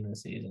perfect game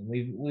this season.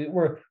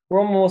 We're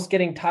almost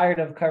getting tired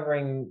of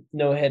covering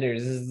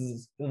no-hitters. This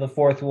is the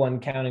 4th one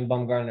counting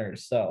Bumgarners.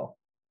 So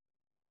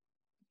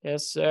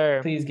yes, sir.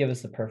 Please give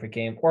us a perfect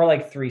game, or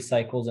like 3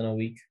 cycles in a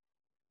week.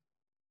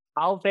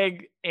 I'll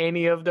take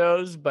any of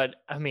those, but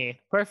I mean,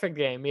 perfect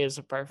game is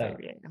a perfect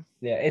game.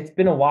 Yeah, it's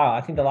been a while.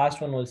 I think the last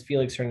one was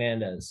Felix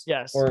Hernandez.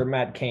 Yes. Or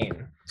Matt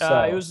Cain.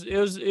 So it was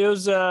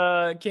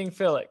King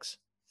Felix.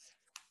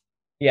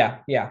 Yeah.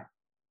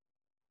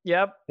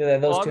 Yep. Yeah,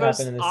 those two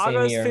happened in the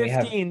same year.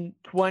 August 15,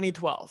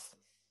 2012.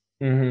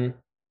 Mm-hmm.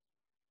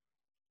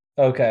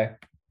 Okay.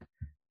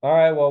 All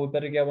right. Well, we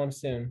better get one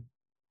soon.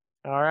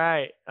 All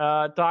right.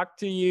 Talk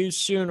to you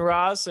soon,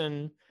 Ross.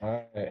 And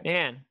all right.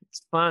 Man,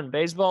 it's fun.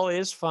 Baseball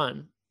is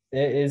fun.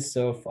 It is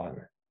so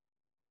fun.